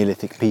these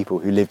Neolithic people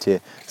who lived here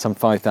some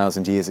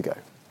 5,000 years ago?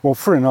 Well,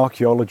 for an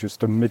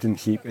archaeologist, a midden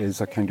heap is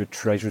a kind of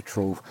treasure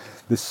trove.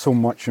 There's so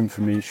much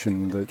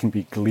information that can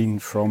be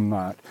gleaned from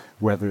that,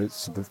 whether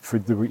it's the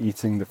food that we're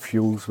eating, the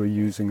fuels we're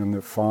using on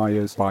the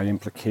fires, by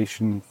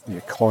implication, the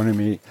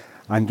economy,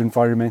 and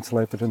environmental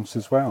evidence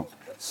as well.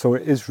 So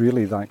it is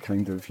really that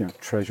kind of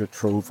treasure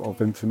trove of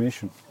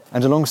information.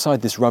 And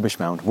alongside this rubbish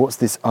mound, what's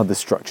this other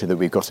structure that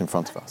we've got in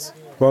front of us?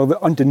 Well,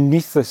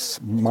 underneath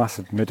this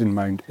massive midden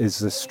mound is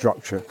this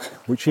structure,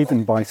 which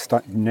even by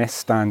Ness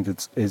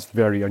standards is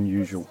very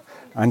unusual.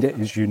 And it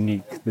is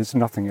unique. There's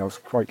nothing else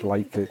quite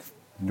like it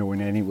known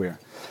anywhere.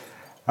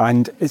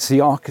 And it's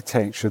the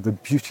architecture, the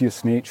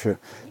beauteous nature.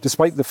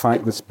 Despite the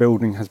fact this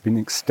building has been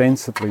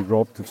extensively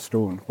robbed of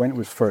stone, when it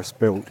was first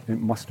built, it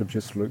must have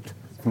just looked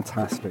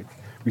fantastic.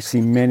 We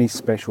see many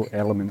special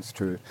elements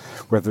to it,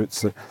 whether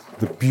it's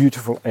the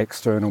beautiful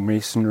external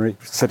masonry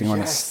sitting on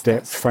a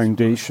stepped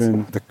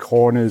foundation, the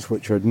corners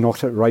which are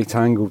not at right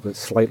angle but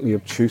slightly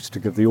obtuse to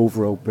give the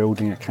overall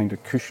building a kind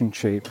of cushion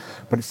shape,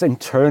 but it's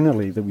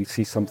internally that we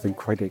see something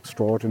quite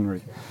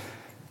extraordinary.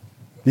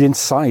 The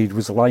inside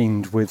was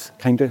lined with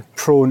kind of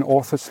prone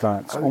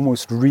orthostats,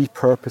 almost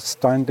repurposed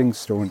standing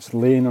stones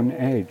laying on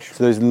edge.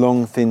 So those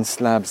long, thin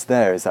slabs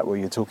there, is that what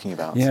you're talking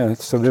about? Yeah,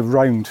 so they're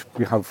round.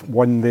 We have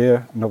one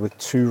there, another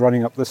two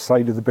running up the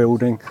side of the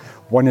building.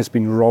 One has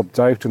been robbed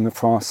out on the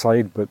far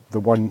side, but the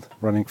one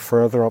running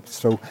further up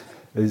still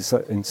is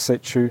in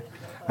situ.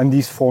 And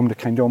these formed a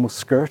kind of almost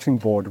skirting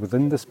board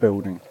within this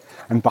building.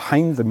 And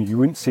behind them you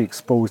wouldn't see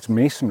exposed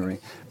masonry,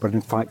 but in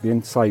fact the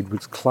inside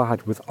was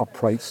clad with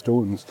upright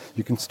stones.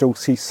 You can still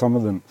see some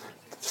of them,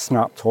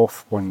 snapped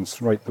off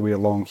ones right the way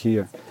along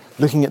here.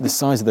 Looking at the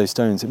size of those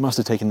stones, it must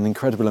have taken an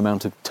incredible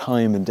amount of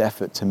time and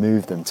effort to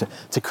move them,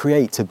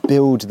 to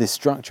build this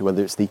structure,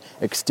 whether it's the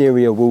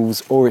exterior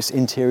walls or its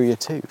interior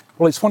too.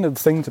 Well, it's one of the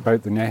things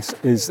about the Ness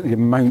is the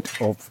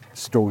amount of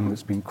stone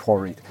that's been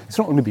quarried. It's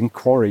not only been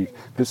quarried,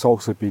 but it's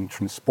also been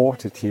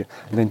transported here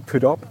and then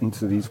put up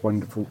into these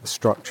wonderful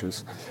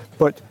structures.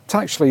 But to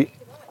actually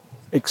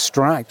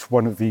extract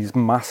one of these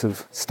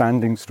massive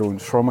standing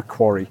stones from a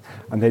quarry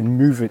and then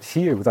move it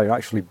here without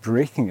actually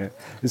breaking it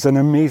is an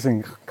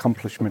amazing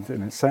accomplishment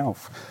in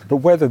itself. But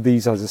whether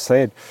these, as I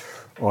said,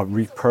 are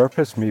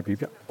repurposed, maybe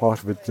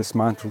part of a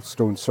dismantled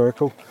stone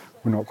circle,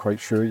 we're not quite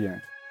sure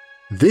yet.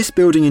 This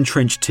building in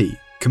Trench T,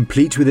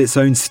 complete with its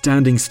own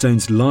standing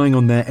stones lying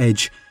on their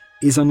edge,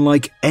 is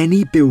unlike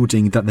any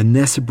building that the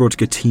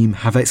Knesebrodiga team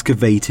have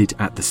excavated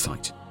at the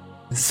site.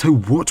 So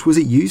what was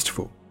it used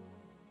for?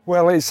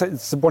 Well,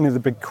 it's one of the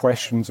big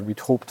questions that we'd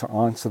hope to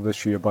answer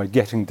this year by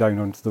getting down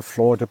onto the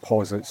floor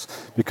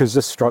deposits, because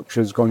this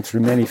structure has gone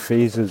through many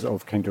phases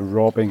of kind of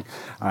robbing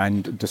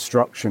and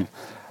destruction.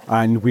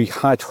 And we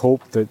had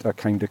hoped that a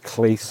kind of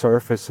clay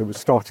surface that was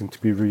starting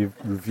to be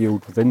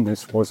revealed within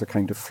this was a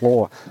kind of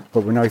floor.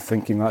 But we're now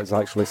thinking that is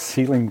actually a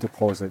sealing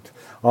deposit.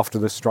 After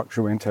the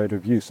structure went out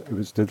of use, it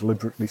was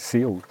deliberately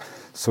sealed.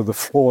 So the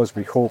floors,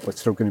 we hope, are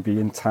still going to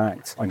be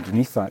intact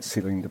underneath that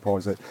sealing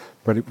deposit,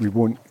 but we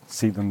won't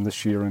see them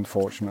this year,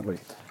 unfortunately.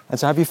 And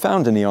so have you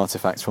found any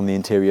artefacts from the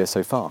interior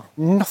so far?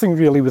 Nothing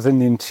really within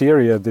the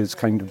interior. There's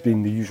kind of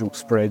been the usual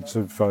spreads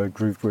of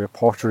grooved ware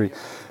pottery.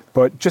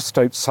 But just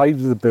outside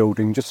of the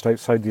building, just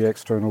outside the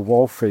external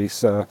wall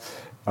face, I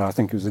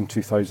think it was in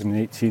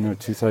 2018 or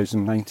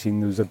 2019,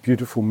 there was a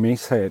beautiful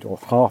mace head, or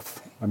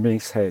half a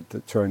mace head,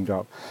 that turned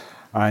up.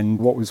 And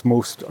what was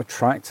most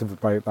attractive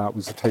about that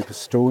was the type of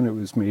stone it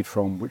was made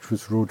from, which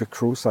was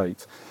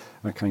rhodochrosite,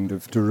 a kind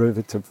of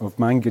derivative of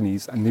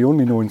manganese. And the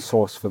only known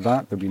source for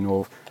that we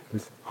know of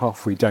is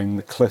halfway down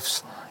the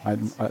cliffs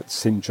at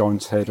St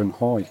John's Head and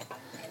Hoy.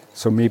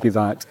 So maybe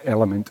that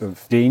element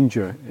of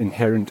danger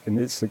inherent in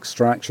its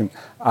extraction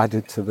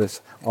added to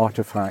this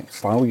artefact's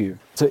value.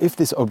 So if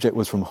this object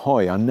was from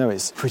Hoy, I know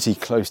it's pretty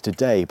close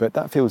today, but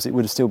that feels it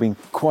would have still been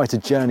quite a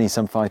journey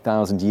some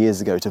 5,000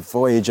 years ago to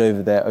voyage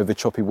over there, over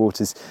choppy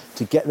waters,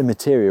 to get the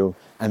material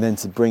and then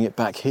to bring it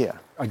back here.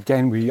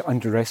 Again, we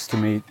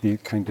underestimate the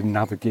kind of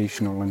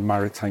navigational and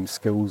maritime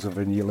skills of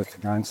our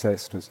Neolithic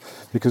ancestors,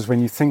 because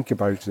when you think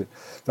about it,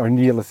 our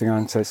Neolithic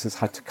ancestors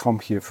had to come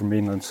here from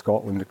mainland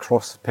Scotland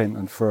across the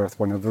Pentland Firth,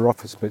 one of the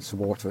roughest bits of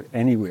water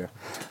anywhere.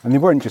 And they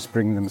weren't just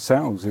bringing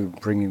themselves, they were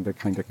bringing the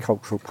kind of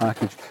cultural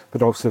package,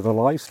 but also the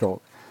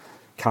livestock,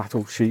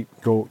 cattle, sheep,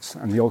 goats,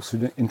 and they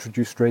also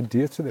introduced red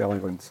deer to the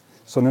islands.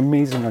 So an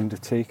amazing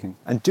undertaking.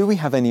 And do we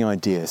have any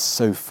ideas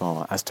so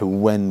far as to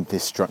when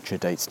this structure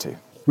dates to?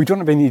 We don't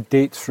have any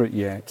dates for it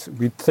yet.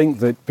 We think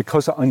that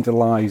because it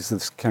underlies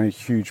this kind of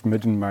huge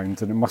midden mound,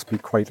 that it must be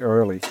quite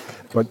early.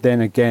 But then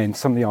again,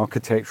 some of the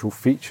architectural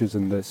features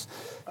in this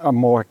are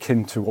more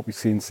akin to what we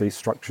see in, say,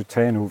 Structure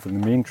 10 over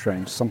in the main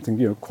trench,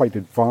 something quite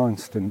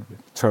advanced in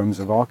terms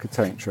of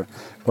architecture.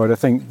 But I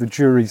think the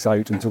jury's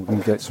out until we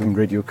can get some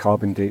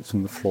radiocarbon dates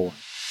on the floor.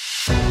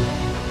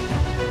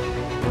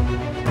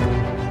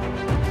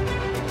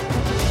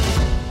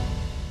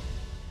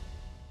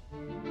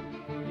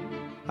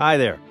 Hi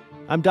there.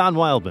 I'm Don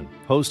Wildman,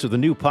 host of the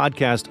new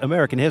podcast,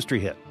 American History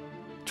Hit.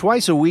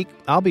 Twice a week,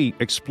 I'll be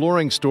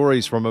exploring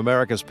stories from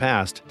America's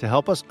past to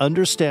help us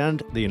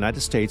understand the United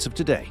States of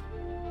today.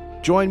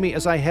 Join me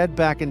as I head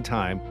back in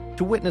time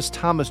to witness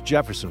Thomas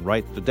Jefferson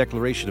write the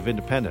Declaration of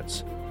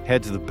Independence,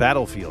 head to the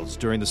battlefields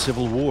during the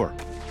Civil War,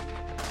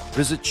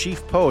 visit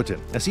Chief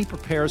Powhatan as he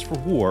prepares for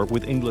war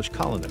with English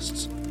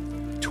colonists,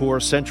 tour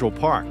Central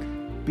Park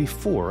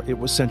before it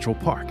was Central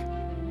Park,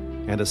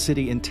 and a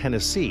city in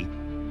Tennessee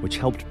which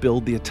helped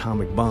build the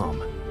atomic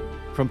bomb.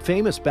 From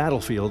famous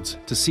battlefields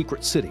to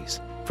secret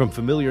cities, from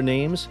familiar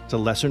names to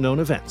lesser-known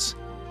events,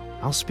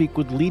 I'll speak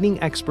with leading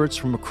experts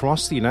from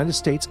across the United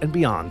States and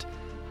beyond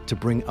to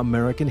bring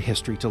American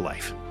history to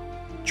life.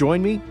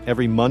 Join me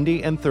every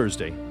Monday and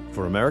Thursday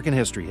for American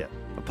History Hit,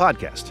 a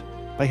podcast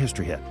by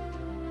History Hit.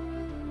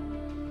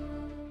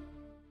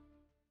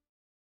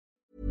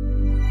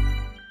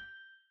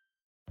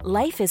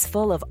 Life is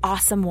full of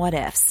awesome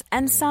what-ifs,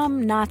 and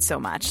some not so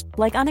much,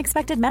 like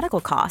unexpected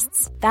medical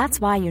costs. That's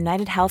why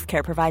United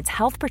Healthcare provides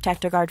Health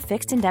Protector Guard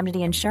fixed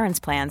indemnity insurance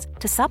plans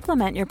to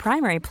supplement your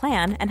primary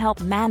plan and help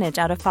manage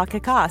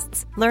out-of-pocket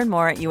costs. Learn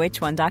more at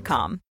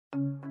uh1.com.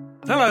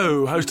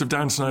 Hello, host of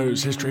Dan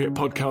Snow's History Hit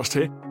podcast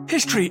here.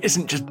 History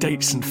isn't just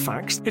dates and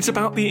facts, it's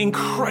about the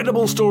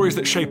incredible stories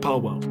that shape our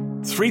world.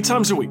 3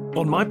 times a week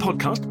on my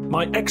podcast,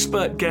 my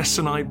expert guests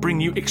and I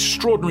bring you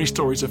extraordinary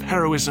stories of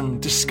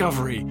heroism,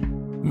 discovery,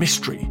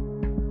 mystery,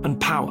 and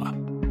power.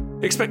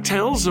 Expect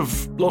tales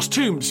of lost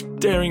tombs,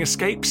 daring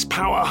escapes,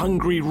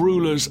 power-hungry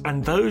rulers,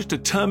 and those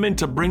determined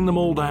to bring them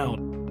all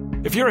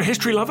down. If you're a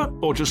history lover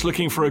or just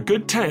looking for a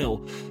good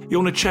tale,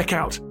 you'll want to check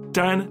out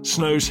Dan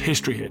Snow's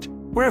History Hit,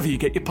 wherever you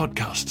get your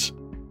podcasts.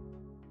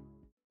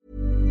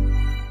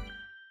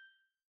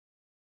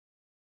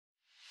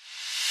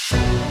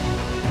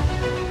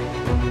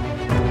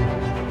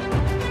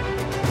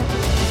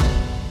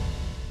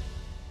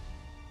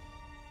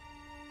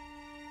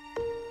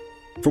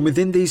 From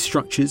within these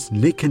structures,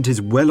 Nick and his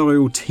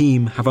well-oiled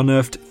team have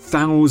unearthed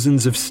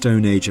thousands of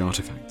Stone Age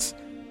artefacts.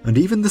 And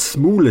even the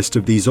smallest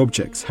of these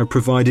objects have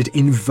provided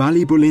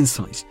invaluable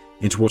insight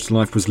into what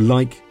life was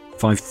like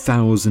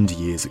 5,000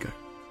 years ago.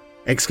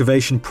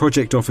 Excavation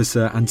project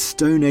officer and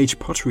Stone Age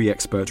pottery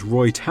expert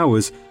Roy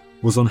Towers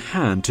was on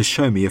hand to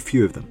show me a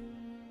few of them.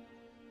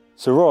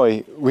 So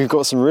Roy, we've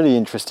got some really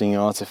interesting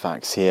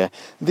artefacts here.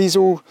 These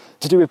all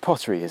to do with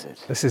pottery, is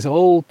it? This is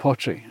all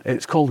pottery.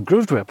 It's called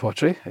grooved-ware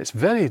pottery. It's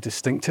very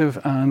distinctive,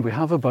 and we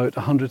have about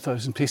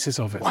 100,000 pieces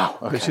of it, wow,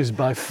 okay. Which is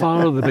by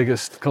far the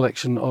biggest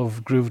collection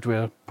of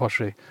grooved-ware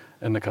pottery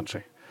in the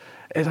country.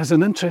 It has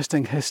an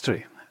interesting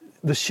history.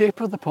 The shape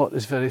of the pot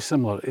is very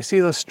similar. It's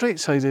either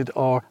straight-sided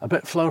or a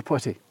bit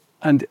flower-potty.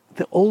 And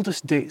the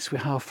oldest dates we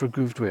have for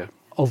grooved-ware,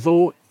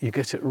 although you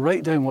get it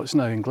right down what's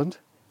now England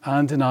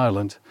and in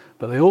Ireland,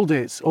 but the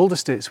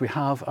oldest dates we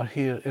have are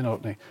here in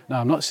Orkney.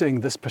 Now, I'm not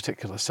saying this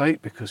particular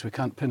site because we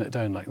can't pin it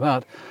down like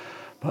that,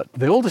 but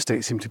the oldest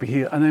dates seem to be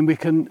here, and then we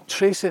can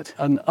trace it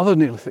on other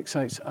Neolithic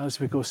sites as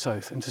we go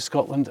south into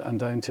Scotland and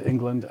down to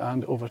England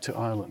and over to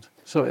Ireland.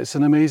 So it's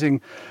an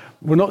amazing,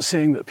 we're not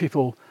saying that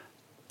people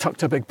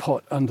tucked a big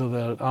pot under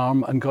their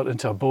arm and got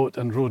into a boat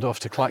and rowed off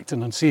to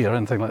Clacton on Sea or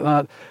anything like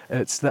that.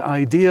 It's the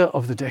idea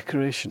of the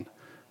decoration,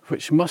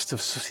 which must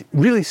have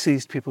really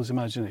seized people's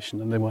imagination,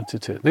 and they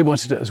wanted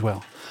it as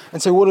well. And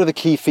so what are the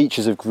key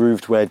features of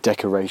grooved-ware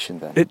decoration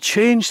then? It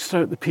changed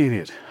throughout the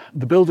period.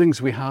 The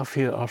buildings we have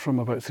here are from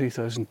about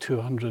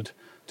 3,200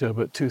 to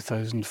about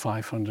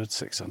 2,500,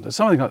 600,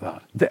 something like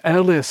that. The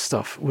earliest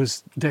stuff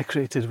was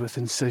decorated with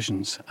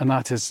incisions, and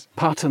that is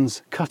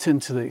patterns cut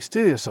into the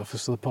exterior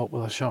surface of the pot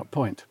with a sharp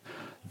point.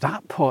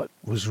 That pot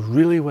was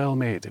really well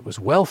made. It was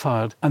well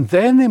fired. And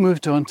then they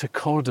moved on to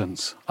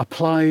cordons,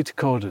 applied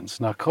cordons.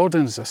 Now,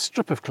 cordon is a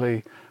strip of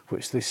clay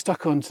which they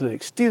stuck onto the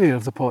exterior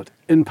of the pot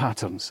in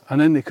patterns. And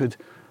then they could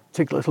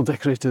take little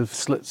decorative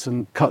slits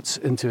and cuts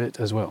into it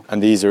as well.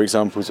 And these are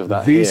examples of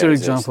that These here, are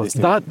examples.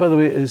 That, by the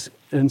way, is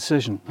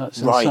incision. That's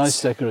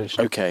incised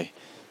decoration. Okay.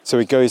 So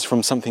it goes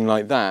from something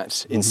like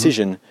that,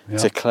 incision,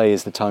 to clay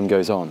as the time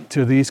goes on.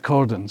 To these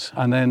cordons.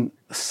 And then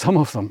some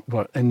of them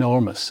were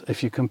enormous.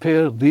 If you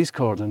compare these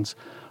cordons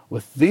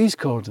with these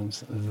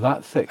cordons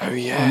that thick on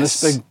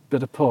this big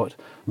bit of pot,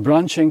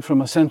 branching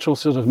from a central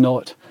sort of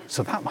knot.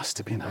 So that must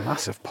have been a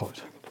massive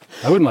pot.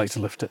 I wouldn't like to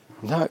lift it.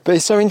 No, but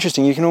it's so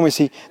interesting. You can almost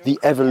see the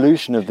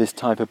evolution of this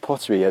type of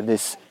pottery at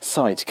this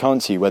site,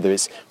 can't you? Whether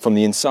it's from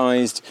the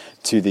incised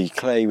to the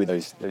clay with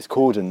those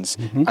cordons,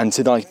 and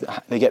to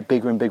they get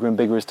bigger and bigger and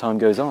bigger as time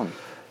goes on.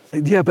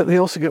 Yeah, but they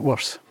also get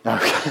worse.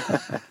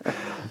 Okay.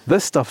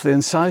 This stuff, the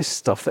incised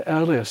stuff, the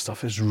earlier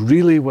stuff, is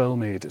really well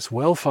made. It's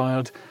well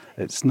fired.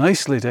 It's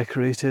nicely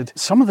decorated.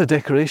 Some of the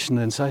decoration,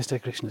 the incised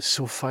decoration, is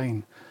so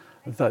fine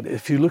that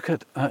if you look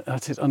at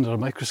it under a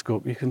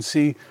microscope, you can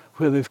see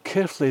where they've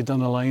carefully done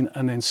a line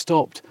and then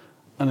stopped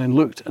and then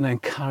looked and then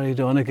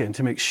carried on again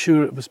to make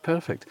sure it was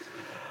perfect.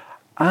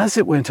 As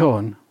it went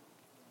on,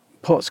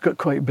 pots got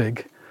quite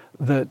big,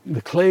 that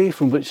the clay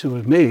from which they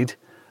were made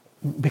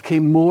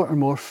became more and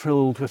more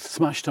filled with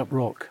smashed up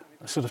rock,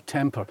 a sort of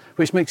temper,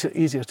 which makes it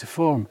easier to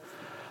form.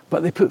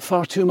 But they put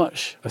far too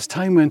much, as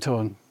time went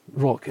on,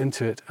 rock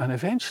into it, and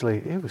eventually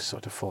it was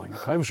sort of falling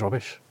apart. It was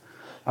rubbish.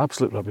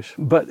 Absolute rubbish.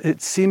 But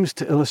it seems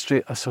to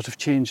illustrate a sort of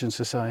change in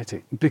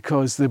society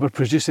because they were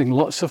producing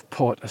lots of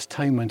pot as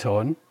time went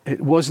on. It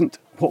wasn't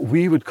what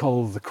we would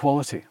call the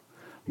quality.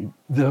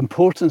 The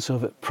importance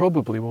of it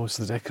probably was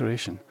the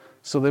decoration.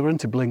 So they were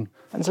into bling.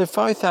 And so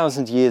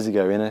 5,000 years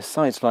ago, in a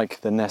site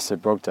like the Nessa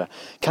Brogda,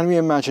 can we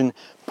imagine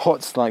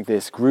pots like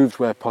this,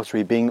 grooved-ware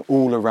pottery, being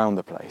all around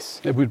the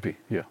place? It would be,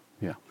 yeah.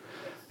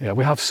 Yeah,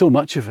 we have so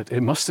much of it.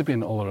 It must have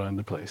been all around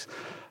the place.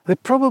 They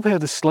probably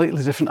had a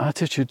slightly different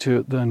attitude to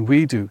it than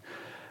we do.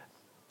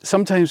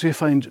 Sometimes we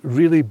find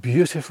really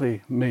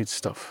beautifully made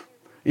stuff,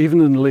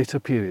 even in the later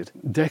period,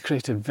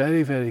 decorated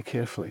very, very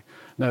carefully.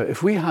 Now,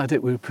 if we had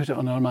it, we would put it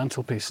on our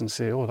mantelpiece and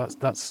say, oh,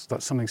 that's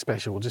something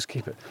special, we'll just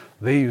keep it.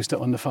 They used it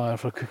on the fire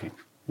for cooking.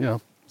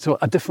 So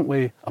a different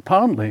way,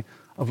 apparently,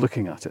 of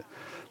looking at it,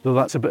 though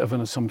that's a bit of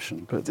an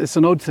assumption, but it's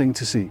an odd thing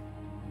to see.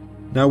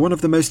 Now, one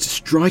of the most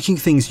striking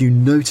things you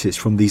notice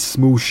from these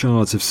small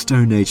shards of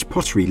Stone Age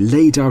pottery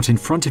laid out in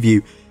front of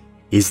you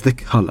is the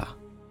colour.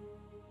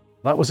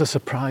 That was a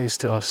surprise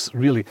to us,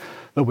 really.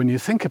 But when you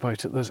think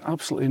about it, there's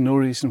absolutely no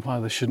reason why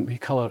there shouldn't be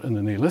colour in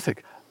the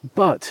Neolithic.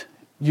 But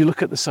you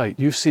look at the site,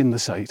 you've seen the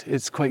site,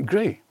 it's quite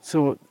grey.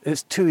 So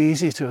it's too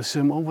easy to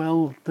assume, oh,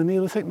 well, the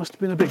Neolithic must have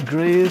been a bit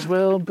grey as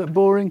well, a bit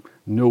boring.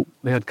 No,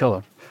 they had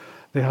colour.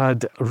 They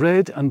had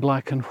red and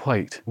black and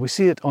white. We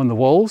see it on the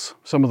walls,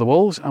 some of the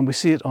walls, and we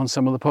see it on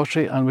some of the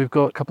pottery, and we've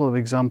got a couple of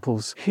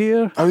examples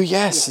here. Oh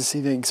yes, I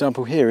see the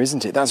example here,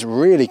 isn't it? That's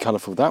really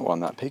colourful, that one,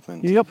 that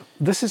pigment. Yep,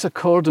 this is a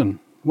cordon,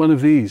 one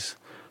of these,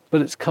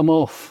 but it's come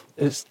off.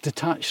 It's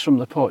detached from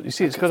the pot. You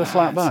see, it's got a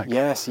flat back.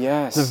 Yes.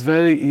 They're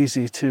very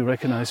easy to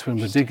recognise when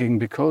we're digging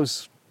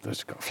because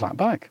it's got a flat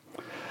back.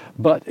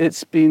 But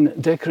it's been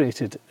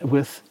decorated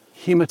with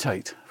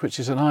hematite, which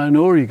is an iron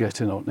ore you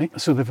get in Orkney.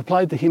 So they've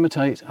applied the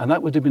hematite, and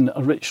that would have been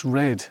a rich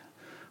red,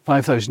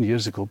 5,000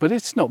 years ago. But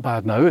it's not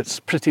bad now. It's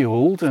pretty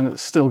old and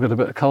it's still got a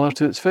bit of colour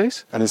to its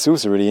face. And it's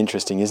also really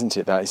interesting, isn't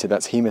it, that you said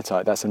that's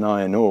hematite, that's an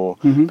iron ore,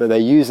 but they're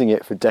using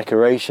it for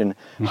decoration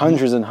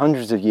hundreds and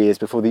hundreds of years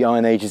before the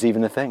Iron Age is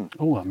even a thing.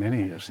 Oh,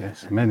 many years,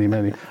 yes. Many,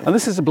 many. And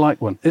this is a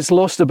black one. It's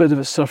lost a bit of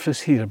its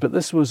surface here, but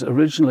this was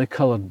originally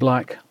coloured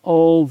black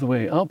all the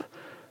way up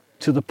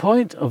to the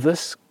point of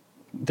this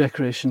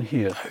decoration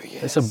here. Oh,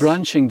 yes. It's a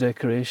branching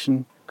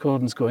decoration,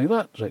 cordons going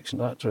that direction,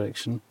 that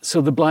direction.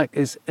 So the black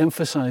is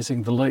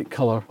emphasising the light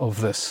colour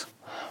of this.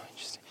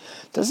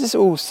 Does this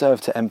all serve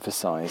to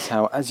emphasise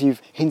how, as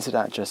you've hinted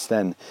at just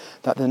then,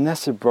 that the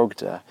Nessa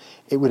Brogda,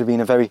 it would have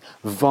been a very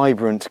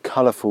vibrant,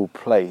 colourful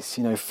place,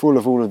 you know, full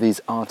of all of these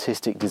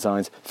artistic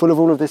designs, full of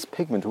all of this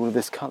pigment, all of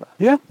this colour?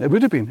 Yeah, it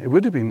would have been. It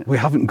would have been. We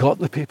haven't got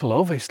the people,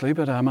 obviously,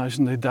 but I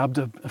imagine they dabbed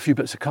a few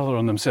bits of colour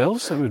on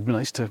themselves. It would be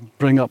nice to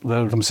bring up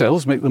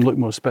themselves, make them look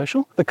more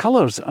special. The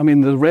colours, I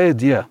mean, the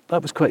red, yeah,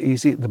 that was quite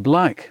easy. The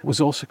black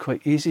was also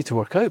quite easy to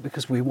work out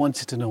because we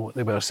wanted to know what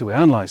they were, so we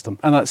analysed them.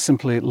 And that's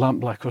simply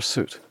lampblack or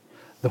soot.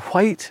 The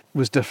white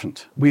was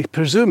different. We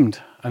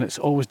presumed, and it's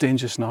always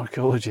dangerous in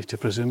archaeology to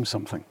presume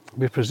something,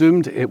 we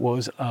presumed it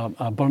was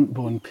a burnt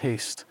bone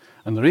paste.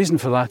 And the reason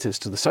for that is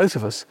to the south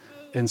of us,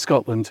 in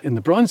Scotland, in the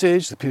Bronze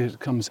Age, the period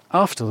that comes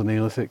after the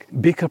Neolithic,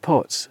 beaker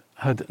pots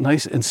had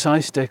nice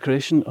incised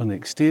decoration on the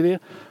exterior,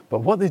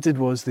 but what they did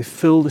was they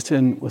filled it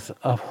in with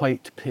a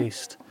white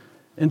paste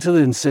into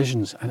the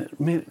incisions, and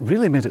it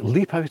really made it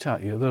leap out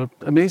at you. There are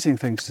amazing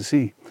things to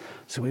see.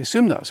 So we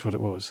assumed that's what it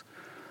was.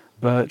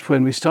 But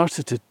when we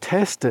started to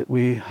test it,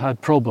 we had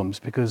problems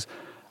because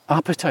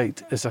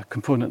apatite is a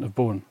component of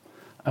bone,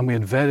 and we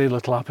had very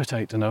little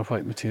apatite in our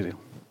white material.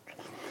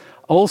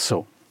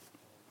 Also,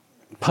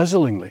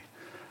 puzzlingly,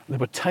 there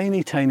were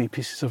tiny, tiny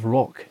pieces of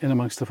rock in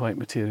amongst the white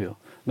material.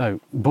 Now,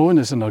 bone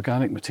is an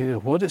organic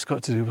material. What it's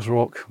got to do with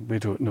rock, we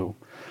don't know.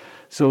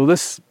 So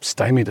this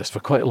stymied us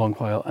for quite a long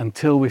while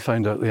until we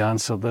found out the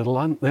answer.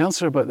 The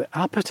answer about the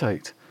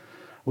apatite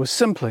was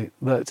simply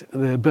that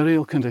the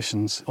burial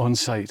conditions on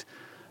site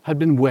had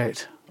been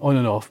wet, on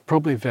and off,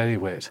 probably very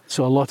wet.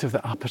 So a lot of the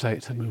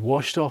apatite had been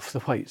washed off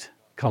the white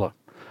colour.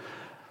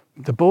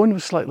 The bone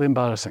was slightly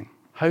embarrassing.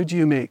 How do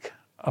you make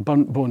a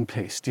burnt bone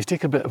paste? You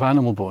take a bit of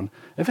animal bone.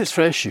 If it's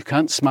fresh, you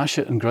can't smash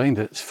it and grind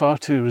it. It's far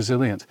too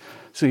resilient.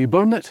 So you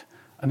burn it,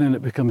 and then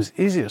it becomes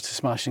easier to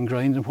smash and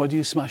grind. And what do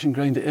you smash and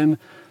grind it in?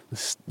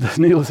 The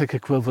Neolithic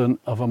equivalent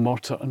of a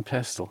mortar and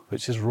pestle,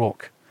 which is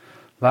rock.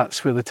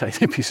 That's where the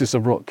tiny pieces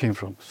of rock came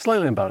from.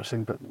 Slightly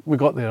embarrassing, but we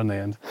got there in the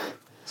end.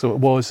 So it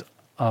was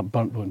a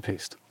burnt bone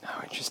paste. Oh,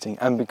 interesting.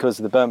 And because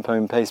of the burnt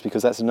bone paste,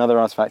 because that's another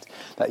artefact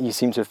that you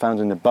seem to have found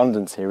in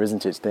abundance here,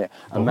 isn't it? The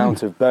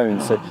amount of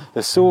bone. So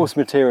the source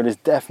material is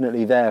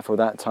definitely there for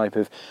that type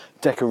of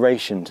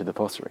decoration to the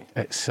pottery.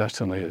 It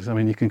certainly is. I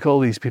mean, you can call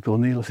these people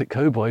Neolithic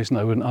cowboys, and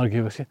I wouldn't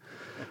argue with you.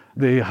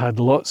 They had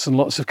lots and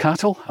lots of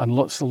cattle and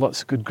lots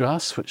of good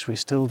grass, which we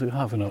still do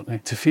have in Orkney,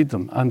 to feed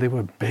them. And they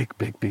were big,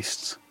 big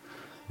beasts.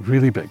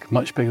 Really big,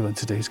 much bigger than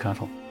today's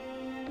cattle.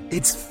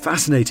 It's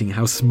fascinating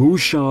how small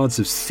shards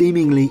of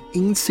seemingly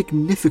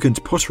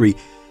insignificant pottery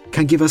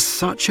can give us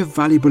such a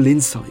valuable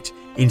insight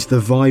into the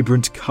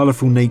vibrant,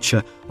 colourful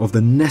nature of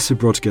the Nessa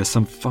Brogda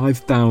some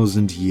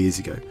 5,000 years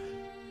ago,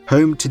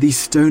 home to these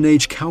Stone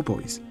Age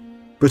cowboys.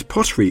 But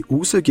pottery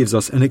also gives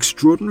us an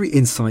extraordinary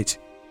insight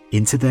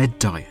into their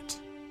diet.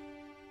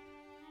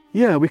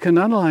 Yeah, we can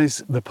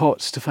analyse the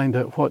pots to find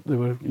out what they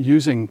were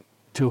using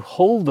to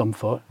hold them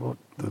for,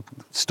 the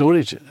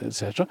storage,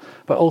 etc.,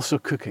 but also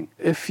cooking.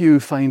 If you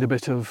find a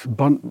bit of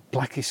burnt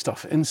blacky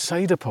stuff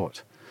inside a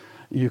pot,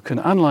 you can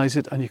analyse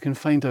it and you can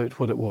find out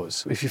what it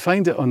was. If you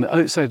find it on the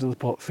outside of the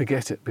pot,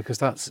 forget it,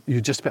 because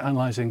you'd just be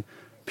analysing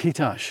peat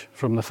ash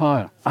from the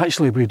fire.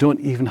 Actually, we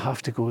don't even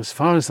have to go as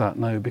far as that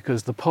now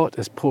because the pot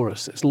is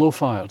porous, it's low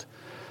fired.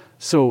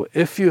 So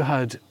if you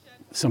had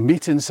some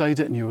meat inside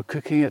it and you were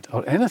cooking it,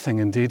 or anything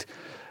indeed,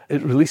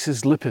 it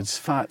releases lipids,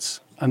 fats,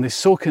 and they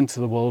soak into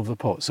the wall of the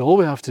pot. So all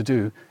we have to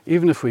do,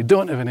 even if we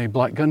don't have any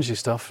black gungy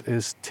stuff,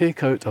 is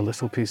take out a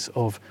little piece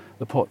of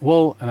the pot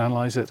wall and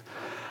analyse it.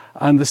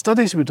 And the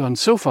studies we've done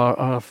so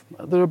far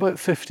they're about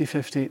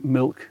 50-50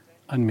 milk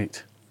and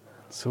meat.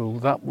 So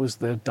that was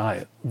their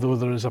diet, though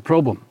there is a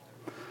problem.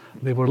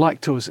 They were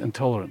lactose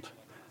intolerant,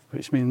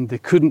 which means they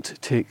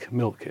couldn't take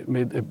milk.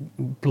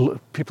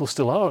 People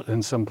still are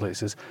in some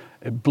places.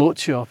 It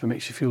bloats you up and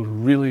makes you feel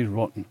really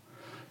rotten.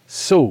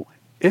 So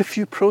if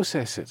you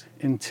process it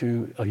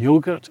into a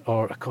yogurt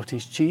or a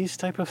cottage cheese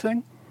type of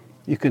thing,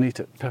 you can eat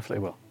it perfectly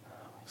well.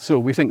 So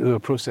we think they were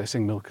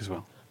processing milk as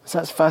well. So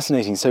that's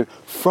fascinating. So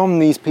from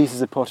these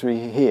pieces of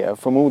pottery here,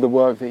 from all the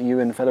work that you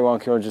and fellow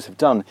archaeologists have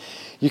done,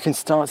 you can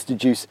start to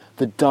deduce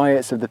the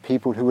diets of the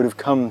people who would have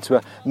come to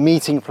a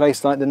meeting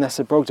place like the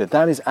Nessa Brogda.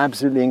 That is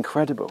absolutely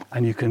incredible.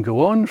 And you can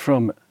go on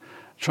from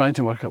trying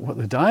to work out what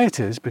the diet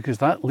is, because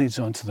that leads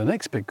on to the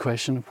next big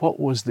question: what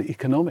was the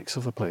economics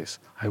of the place?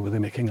 How were they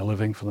making a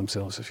living for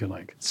themselves, if you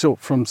like? So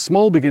from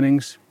small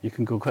beginnings, you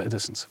can go quite a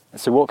distance.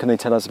 So what can they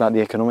tell us about the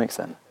economics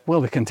then?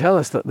 Well, they can tell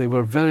us that they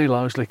were very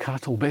largely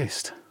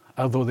cattle-based.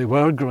 although they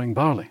were growing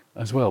barley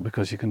as well,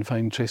 because you can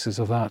find traces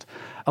of that.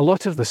 A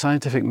lot of the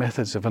scientific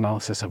methods of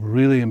analysis have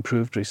really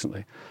improved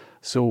recently.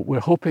 So we're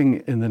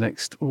hoping in the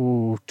next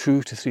 2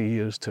 to 3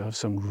 years to have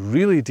some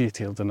really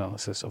detailed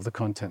analysis of the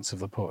contents of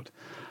the pot.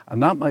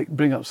 And that might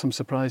bring up some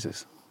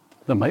surprises.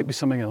 There might be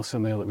something else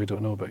in there that we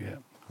don't know about yet.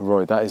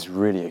 Roy, that is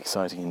really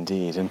exciting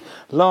indeed. And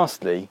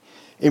lastly,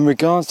 in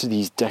regards to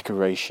these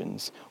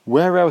decorations,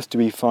 where else do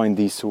we find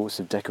these sorts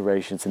of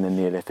decorations in the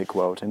Neolithic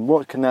world? And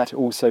what can that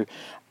also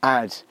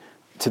add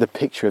to the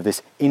picture of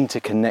this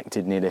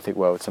interconnected Neolithic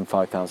world some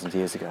 5,000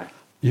 years ago?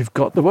 You've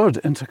got the word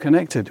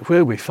interconnected.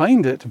 Where we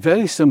find it,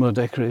 very similar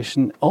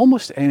decoration,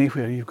 almost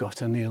anywhere you've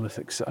got a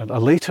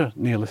later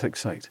Neolithic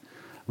site,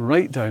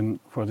 right down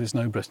what is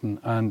now Britain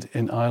and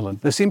in Ireland.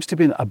 There seems to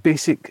be a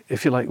basic,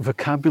 if you like,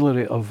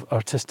 vocabulary of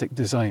artistic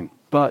design.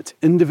 But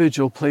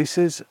individual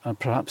places and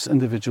perhaps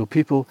individual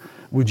people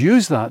would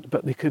use that,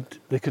 but they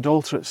could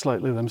alter it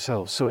slightly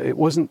themselves. So it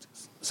wasn't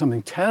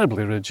something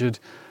terribly rigid,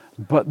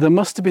 but there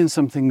must have been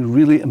something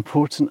really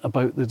important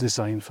about the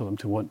design for them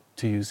to want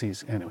to use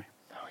these anyway.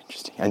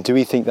 Interesting. And do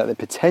we think that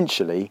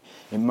potentially,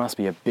 it must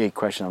be a big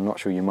question, I'm not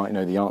sure you might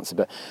know the answer,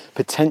 but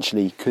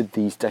potentially could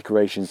these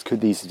decorations,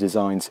 could these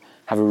designs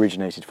have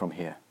originated from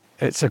here?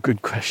 It's a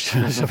good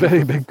question. It's a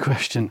very big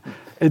question.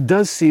 It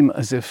does seem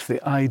as if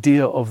the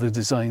idea of the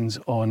designs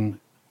on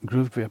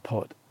Grooveware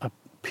pot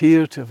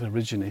appear to have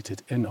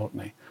originated in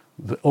Orkney.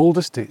 The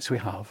oldest dates we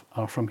have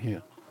are from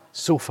here,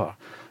 so far.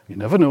 You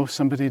never know,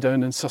 somebody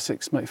down in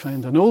Sussex might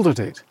find an older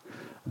date.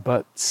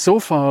 But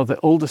so far, the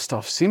older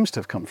stuff seems to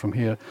have come from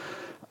here.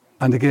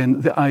 And again,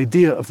 the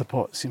idea of the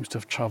pot seems to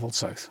have travelled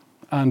south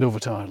and over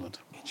to Ireland.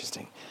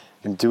 Interesting.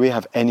 And do we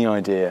have any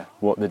idea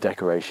what the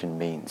decoration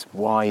means?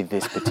 Why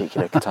this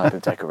particular type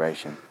of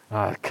decoration?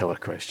 Killer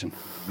question.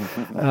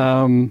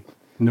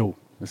 No,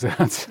 is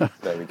the answer.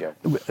 There we go.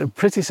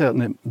 Pretty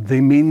certain they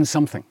mean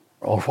something.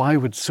 Or why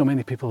would so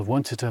many people have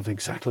wanted to have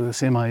exactly the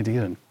same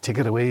idea and take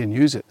it away and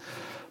use it?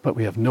 But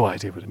we have no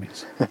idea what it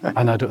means.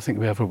 And I don't think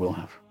we ever will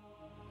have.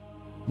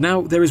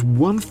 Now, there is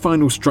one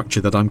final structure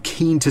that I'm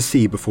keen to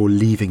see before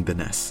leaving the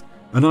Ness.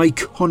 An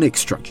iconic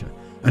structure,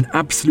 an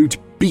absolute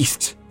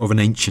beast of an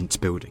ancient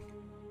building.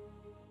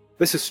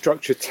 This is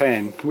structure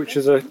 10, which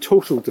is a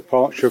total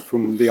departure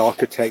from the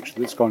architecture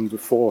that's gone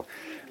before.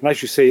 And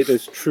as you say, it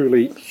is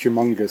truly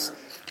humongous.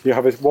 You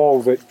have a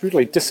wall that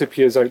really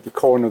disappears out the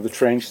corner of the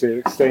trench there,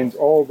 extends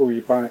all the way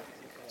back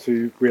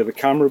to where the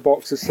camera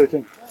box is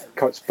sitting,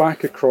 cuts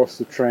back across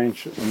the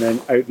trench and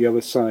then out the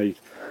other side,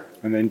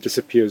 and then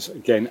disappears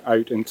again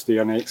out into the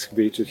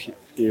unexcavated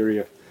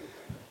area.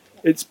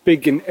 It's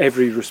big in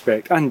every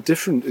respect and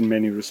different in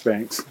many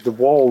respects. The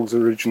walls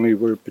originally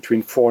were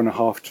between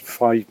 4.5 to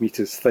 5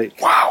 metres thick.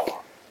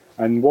 Wow!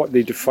 And what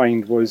they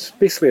defined was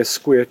basically a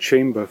square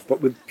chamber,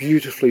 but with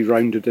beautifully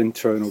rounded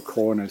internal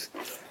corners.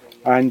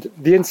 And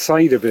the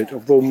inside of it,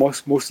 although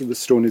most of the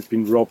stone has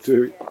been robbed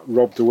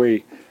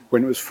away,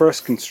 when it was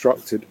first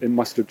constructed, it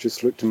must have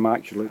just looked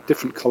immaculate.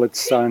 Different coloured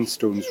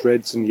sandstones,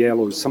 reds and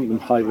yellows, some of them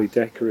highly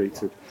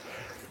decorated.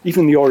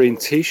 Even the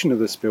orientation of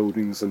this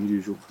building is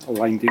unusual,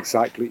 aligned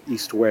exactly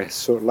east-west,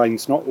 so it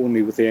aligns not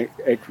only with the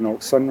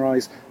equinox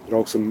sunrise, but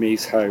also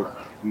Maze Howe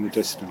in the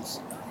distance.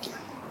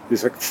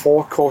 There's a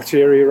forecourt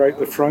area right at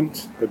the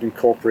front that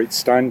incorporates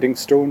standing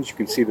stones. You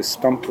can see the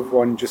stump of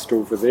one just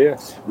over there,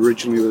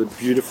 originally with a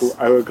beautiful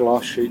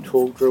hourglass-shaped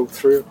hole drilled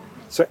through.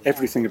 So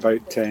everything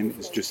about 10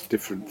 is just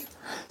different.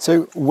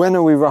 So when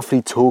are we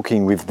roughly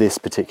talking with this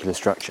particular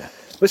structure?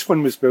 This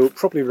one was built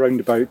probably around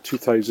about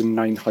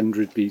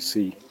 2900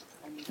 BC,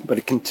 but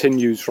it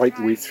continues right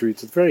the way through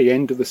to the very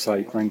end of the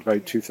site, around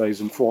about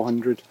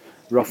 2400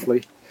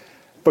 roughly.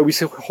 But we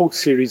see a whole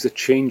series of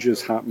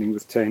changes happening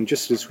with 10,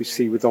 just as we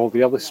see with all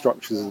the other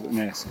structures at the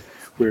Ness,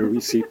 where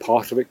we see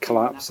part of it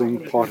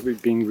collapsing, part of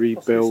it being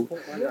rebuilt,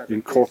 the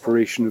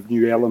incorporation of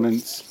new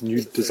elements,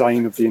 new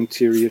design of the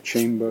interior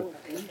chamber,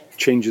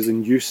 changes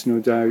in use, no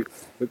doubt.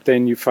 But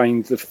then you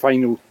find the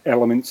final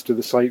elements to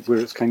the site where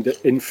it's kind of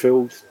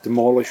infilled,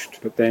 demolished,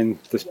 but then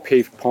this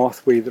paved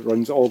pathway that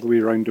runs all the way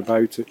around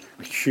about it,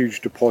 a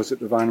huge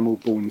deposit of animal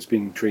bones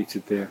being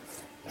created there.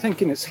 I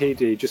think in its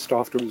heyday, just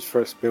after it was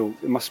first built,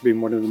 it must have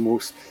been one of the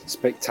most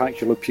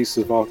spectacular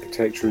pieces of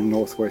architecture in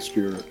northwest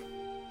Europe.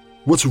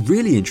 What's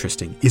really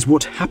interesting is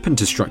what happened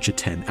to Structure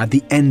 10 at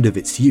the end of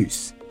its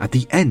use, at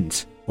the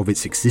end of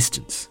its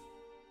existence.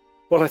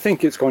 Well, I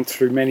think it's gone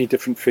through many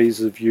different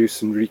phases of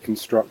use and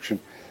reconstruction,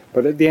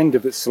 but at the end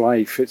of its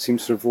life, it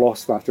seems to have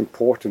lost that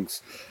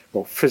importance,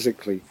 well,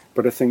 physically,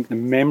 but I think the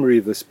memory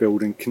of this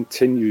building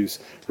continues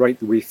right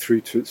the way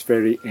through to its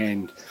very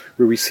end,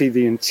 where we see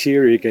the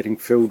interior getting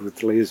filled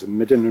with layers of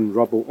midden and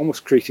rubble,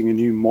 almost creating a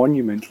new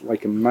monument,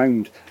 like a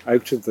mound,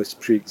 out of this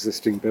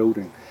pre-existing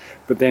building.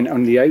 But then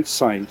on the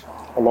outside,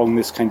 along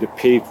this kind of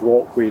paved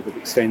walkway that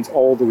extends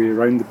all the way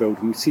around the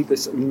building, we see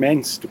this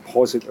immense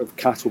deposit of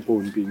cattle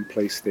bone being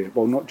placed there.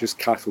 Well, not just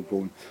cattle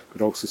bone,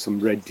 but also some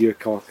red deer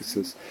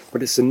carcasses.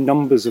 But it's the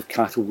numbers of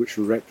cattle which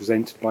are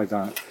represented by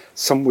that,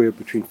 somewhere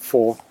between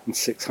 400 and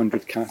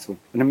 600 cattle.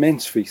 An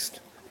immense feast.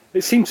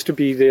 It seems to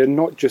be there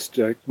not just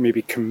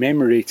maybe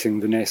commemorating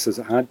the nest as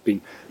it had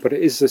been, but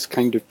it is this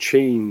kind of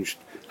change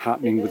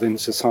happening within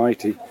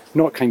society,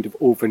 not kind of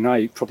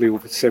overnight, probably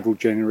over several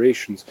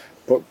generations,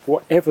 but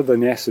whatever the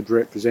nest had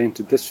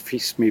represented, this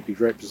feast maybe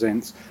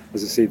represents,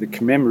 as I say, the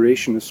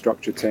commemoration of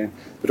Structure 10,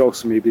 but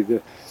also maybe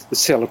the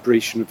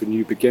celebration of a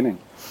new beginning.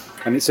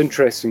 And it's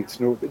interesting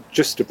to note that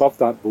just above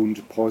that bone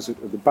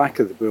deposit at the back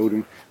of the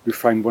building, we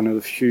find one of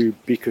the few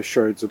beaker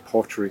sherds of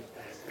pottery,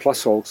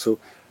 plus also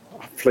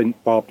a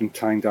flint barbed and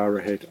tanged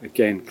arrowhead,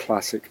 again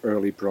classic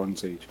early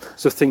Bronze Age.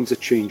 So things are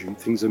changing,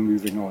 things are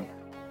moving on.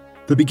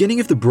 The beginning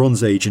of the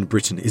Bronze Age in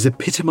Britain is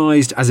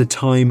epitomised as a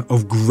time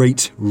of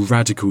great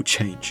radical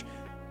change,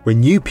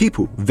 when new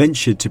people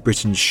ventured to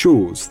Britain's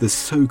shores, the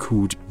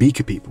so-called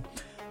beaker people.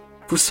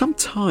 For some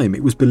time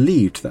it was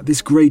believed that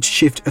this great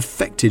shift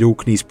affected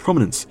Orkney's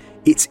prominence,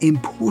 its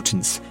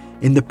importance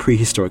in the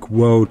prehistoric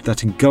world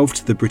that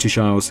engulfed the British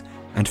Isles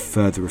and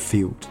further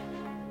afield.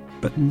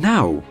 But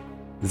now,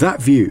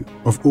 that view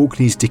of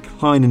Orkney's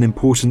decline in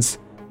importance,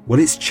 well,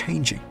 it's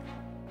changing.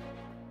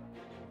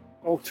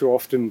 All too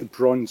often the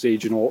Bronze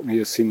Age in Orkney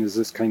is seen as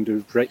this kind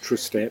of retro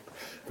step,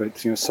 that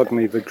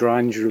suddenly the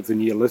grandeur of the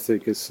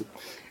Neolithic is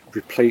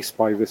replaced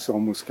by this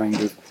almost kind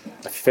of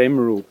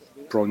ephemeral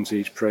Bronze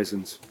Age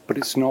presence. But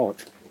it's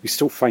not. We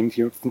still find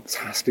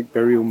fantastic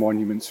burial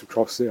monuments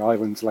across the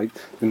islands, like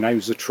the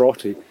Nowsa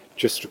Trotty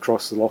just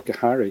across the Loch of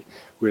Harry,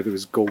 where there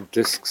was gold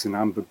discs and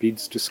amber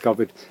beads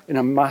discovered in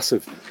a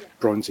massive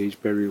Bronze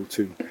Age burial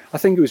tomb. I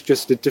think it was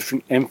just a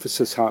different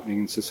emphasis happening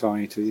in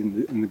society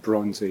in the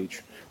Bronze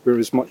Age, where it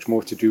was much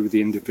more to do with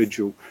the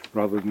individual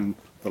rather than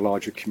the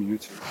larger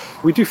community.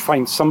 We do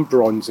find some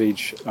Bronze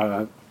Age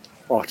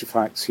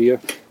artefacts here,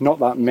 not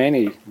that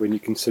many when you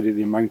consider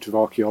the amount of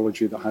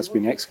archaeology that has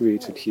been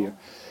excavated here.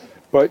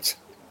 But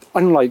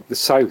unlike the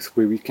south,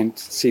 where we can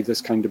see this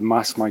kind of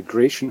mass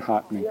migration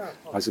happening,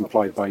 as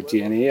implied by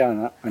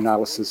DNA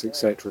analysis,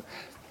 etc.,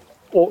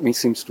 Orkney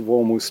seems to have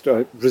almost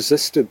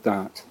resisted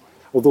that.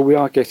 Although we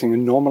are getting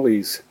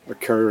anomalies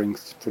occurring,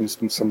 for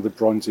instance, some of the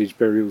Bronze Age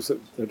burials that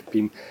have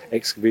been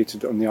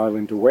excavated on the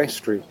island of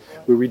Westray,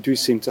 where we do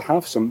seem to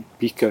have some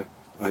beaker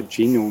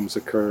genomes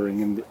occurring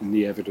in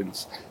the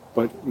evidence,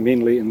 but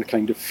mainly in the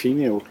kind of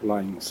female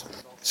lines.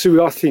 So we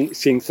are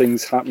seeing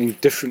things happening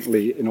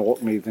differently in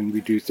Orkney than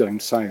we do down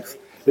south.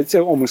 It's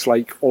almost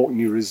like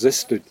Orkney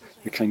resisted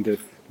the kind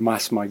of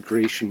mass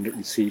migration that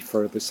we see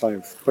further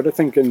south. But I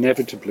think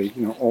inevitably,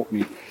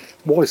 Orkney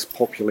was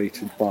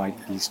populated by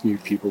these new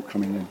people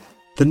coming in.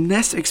 The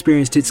Ness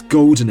experienced its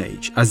golden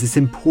age as this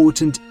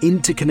important,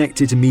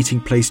 interconnected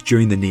meeting place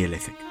during the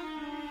Neolithic.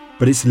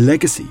 But its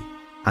legacy,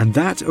 and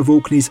that of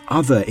Orkney's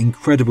other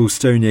incredible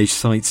Stone Age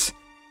sites,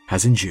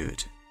 has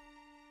endured.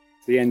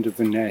 The end of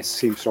the Ness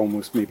seems to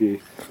almost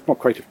maybe not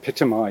quite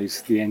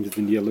epitomise the end of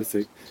the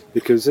Neolithic,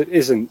 because it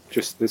isn't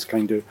just this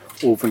kind of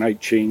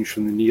overnight change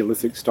from the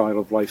Neolithic style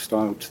of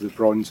lifestyle to the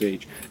Bronze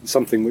Age. It's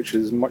something which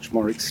is much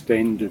more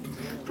extended,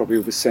 probably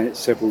over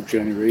several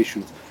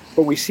generations.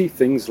 But we see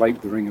things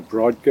like the Ring of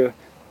Brodgar,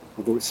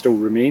 although it still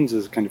remains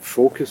as a kind of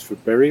focus for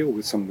burial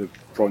with some of the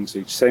Bronze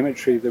Age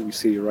cemetery that we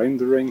see around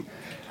the ring,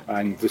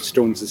 and the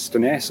stones of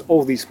Stenness.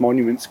 All these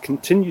monuments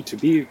continue to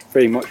be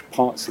very much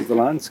parts of the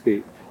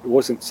landscape. It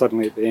wasn't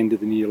suddenly at the end of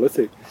the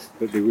Neolithic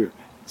that they were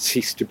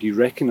ceased to be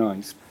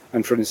recognised.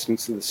 And for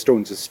instance, the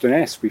stones of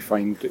Stenness, we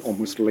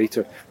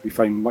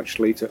find much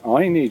later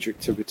Iron Age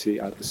activity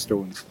at the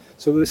stones.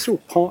 So they're still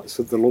parts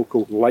of the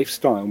local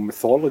lifestyle,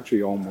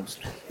 mythology almost.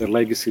 Their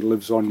legacy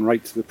lives on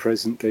right to the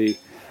present day.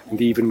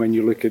 And even when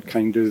you look at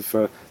kind of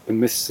the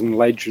myths and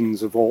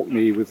legends of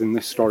Orkney within the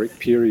historic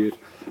period,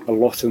 a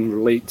lot of them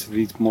relate to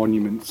these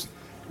monuments.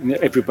 And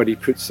everybody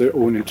puts their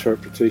own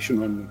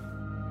interpretation on them.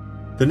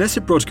 The Ness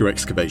of Brodgar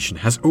excavation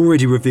has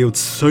already revealed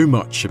so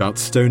much about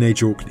Stone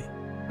Age Orkney,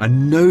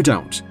 and no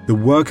doubt the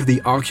work of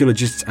the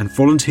archaeologists and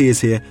volunteers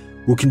here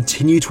will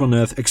continue to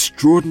unearth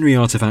extraordinary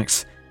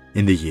artefacts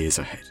in the years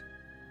ahead.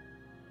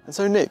 And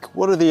so, Nick,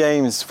 what are the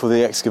aims for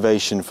the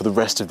excavation for the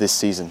rest of this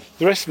season?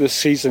 The rest of this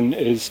season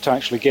is to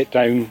actually get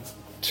down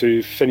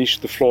to finish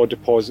the floor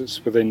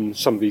deposits within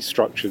some of these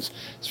structures.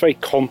 It's very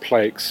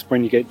complex.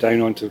 When you get down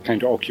onto the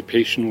kind of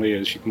occupation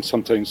layers, you can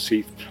sometimes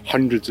see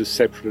hundreds of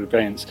separate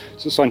events.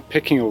 So it's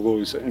unpicking all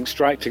those and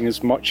extracting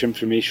as much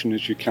information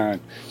as you can.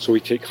 So we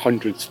take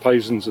hundreds,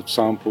 thousands of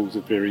samples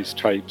of various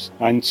types.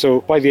 And so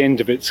by the end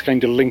of it, it's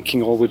kind of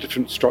linking all the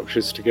different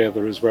structures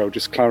together as well,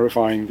 just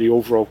clarifying the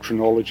overall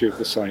chronology of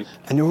the site.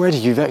 And already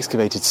you've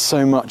excavated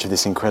so much of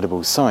this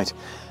incredible site.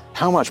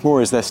 How much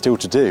more is there still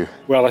to do?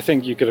 Well, I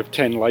think you could have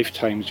 10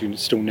 lifetimes, you'd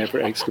still never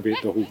excavate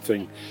the whole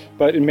thing.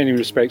 But in many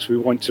respects, we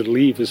want to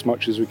leave as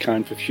much as we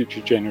can for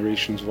future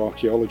generations of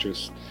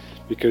archaeologists.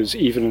 Because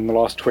even in the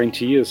last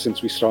 20 years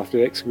since we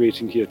started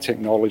excavating here,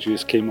 technology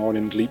has came on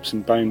in leaps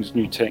and bounds,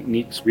 new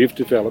techniques. We've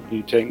developed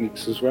new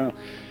techniques as well.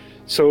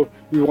 So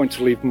we want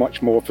to leave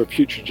much more for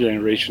future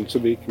generations so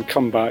they can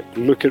come back,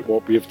 look at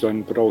what we've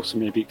done, but also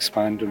maybe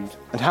expand on it.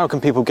 And how can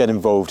people get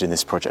involved in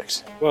this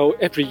project? Well,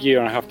 every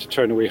year I have to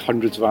turn away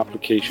hundreds of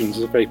applications.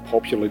 It's a very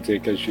popular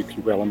dig, as you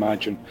can well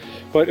imagine.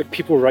 But if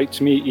people write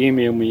to me,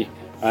 email me,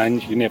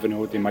 and you never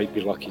know, they might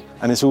be lucky.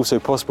 And it's also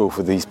possible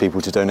for these people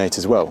to donate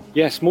as well?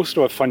 Yes, most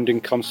of our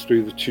funding comes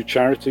through the two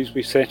charities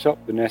we set up,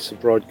 the Nessa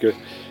Brodga,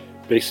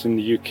 based in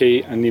the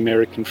UK, and the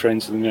American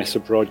Friends of the Nessa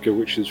Brodga,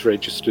 which is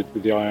registered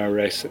with the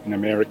IRS in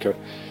America.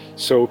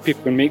 So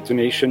people can make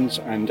donations,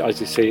 and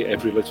as I say,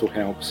 every little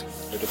helps.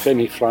 But if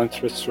any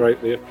philanthropists are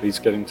out there, please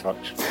get in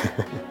touch.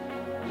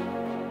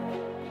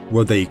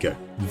 Well, there you go.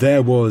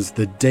 There was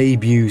the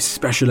debut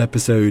special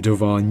episode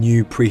of our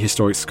new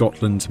Prehistoric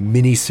Scotland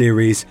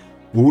mini-series,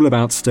 all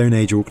about Stone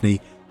Age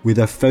Orkney, with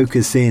a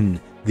focus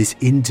in this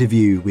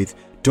interview with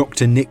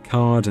Dr. Nick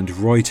Card and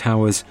Roy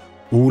Towers,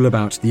 all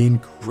about the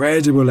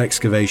incredible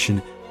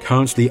excavation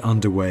currently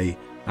underway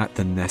at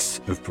the Ness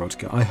of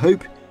Brodga. I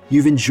hope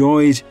you've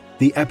enjoyed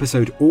the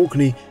episode.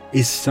 Orkney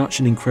is such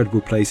an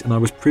incredible place, and I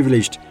was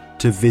privileged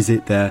to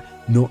visit there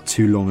not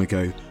too long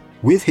ago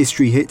with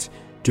History Hit,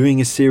 doing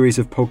a series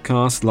of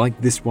podcasts like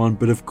this one,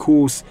 but of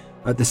course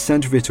at the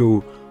centre of it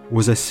all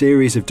was a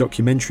series of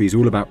documentaries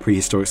all about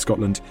prehistoric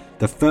Scotland.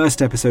 The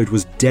first episode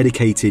was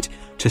dedicated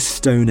to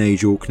Stone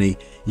Age Orkney.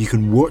 You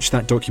can watch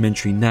that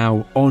documentary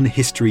now on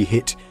History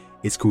Hit.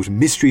 It's called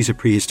Mysteries of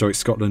Prehistoric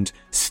Scotland,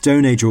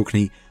 Stone Age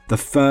Orkney, the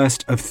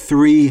first of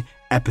 3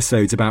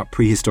 episodes about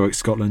prehistoric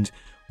Scotland.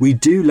 We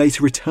do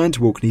later return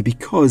to Orkney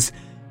because,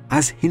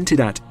 as hinted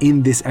at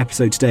in this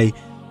episode today,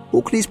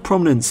 Orkney's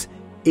prominence,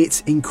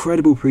 its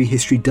incredible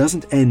prehistory,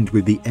 doesn't end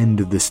with the end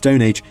of the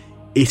Stone Age.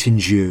 It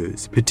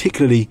endures,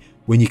 particularly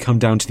when you come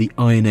down to the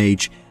Iron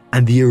Age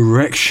and the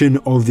erection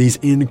of these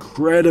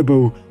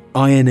incredible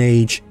Iron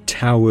Age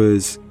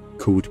towers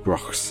called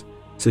brochs.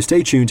 So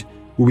stay tuned,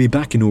 we'll be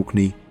back in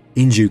Orkney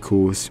in due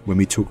course when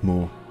we talk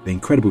more the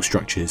incredible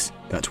structures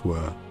that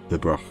were the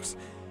brochs.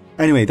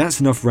 Anyway, that's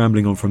enough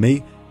rambling on from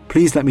me.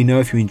 Please let me know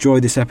if you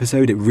enjoyed this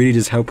episode. It really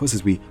does help us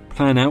as we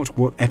plan out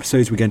what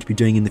episodes we're going to be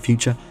doing in the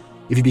future.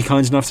 If you'd be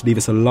kind enough to leave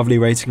us a lovely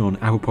rating on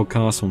Apple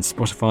Podcasts, on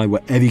Spotify,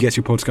 wherever you get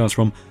your podcasts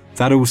from,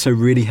 that also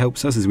really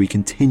helps us as we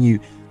continue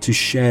to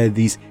share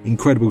these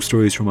incredible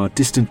stories from our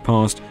distant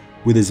past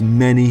with as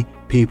many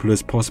people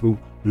as possible.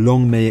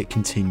 Long may it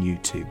continue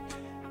to.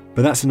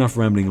 But that's enough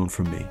rambling on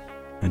from me,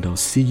 and I'll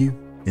see you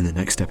in the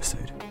next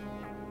episode.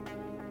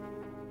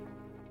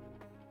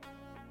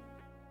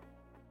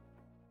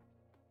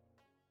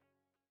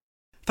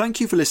 Thank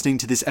you for listening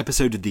to this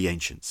episode of The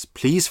Ancients.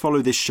 Please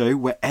follow this show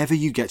wherever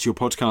you get your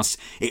podcasts.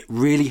 It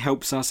really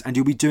helps us, and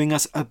you'll be doing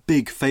us a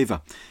big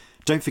favour.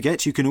 Don't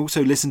forget, you can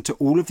also listen to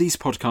all of these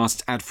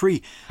podcasts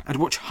ad-free and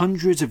watch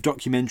hundreds of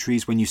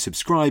documentaries when you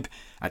subscribe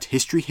at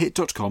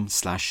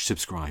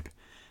historyhit.com/subscribe.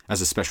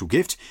 As a special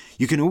gift,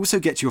 you can also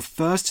get your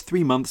first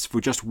 3 months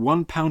for just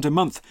 £1 a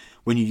month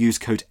when you use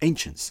code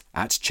ANCIENTS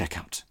at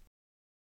checkout.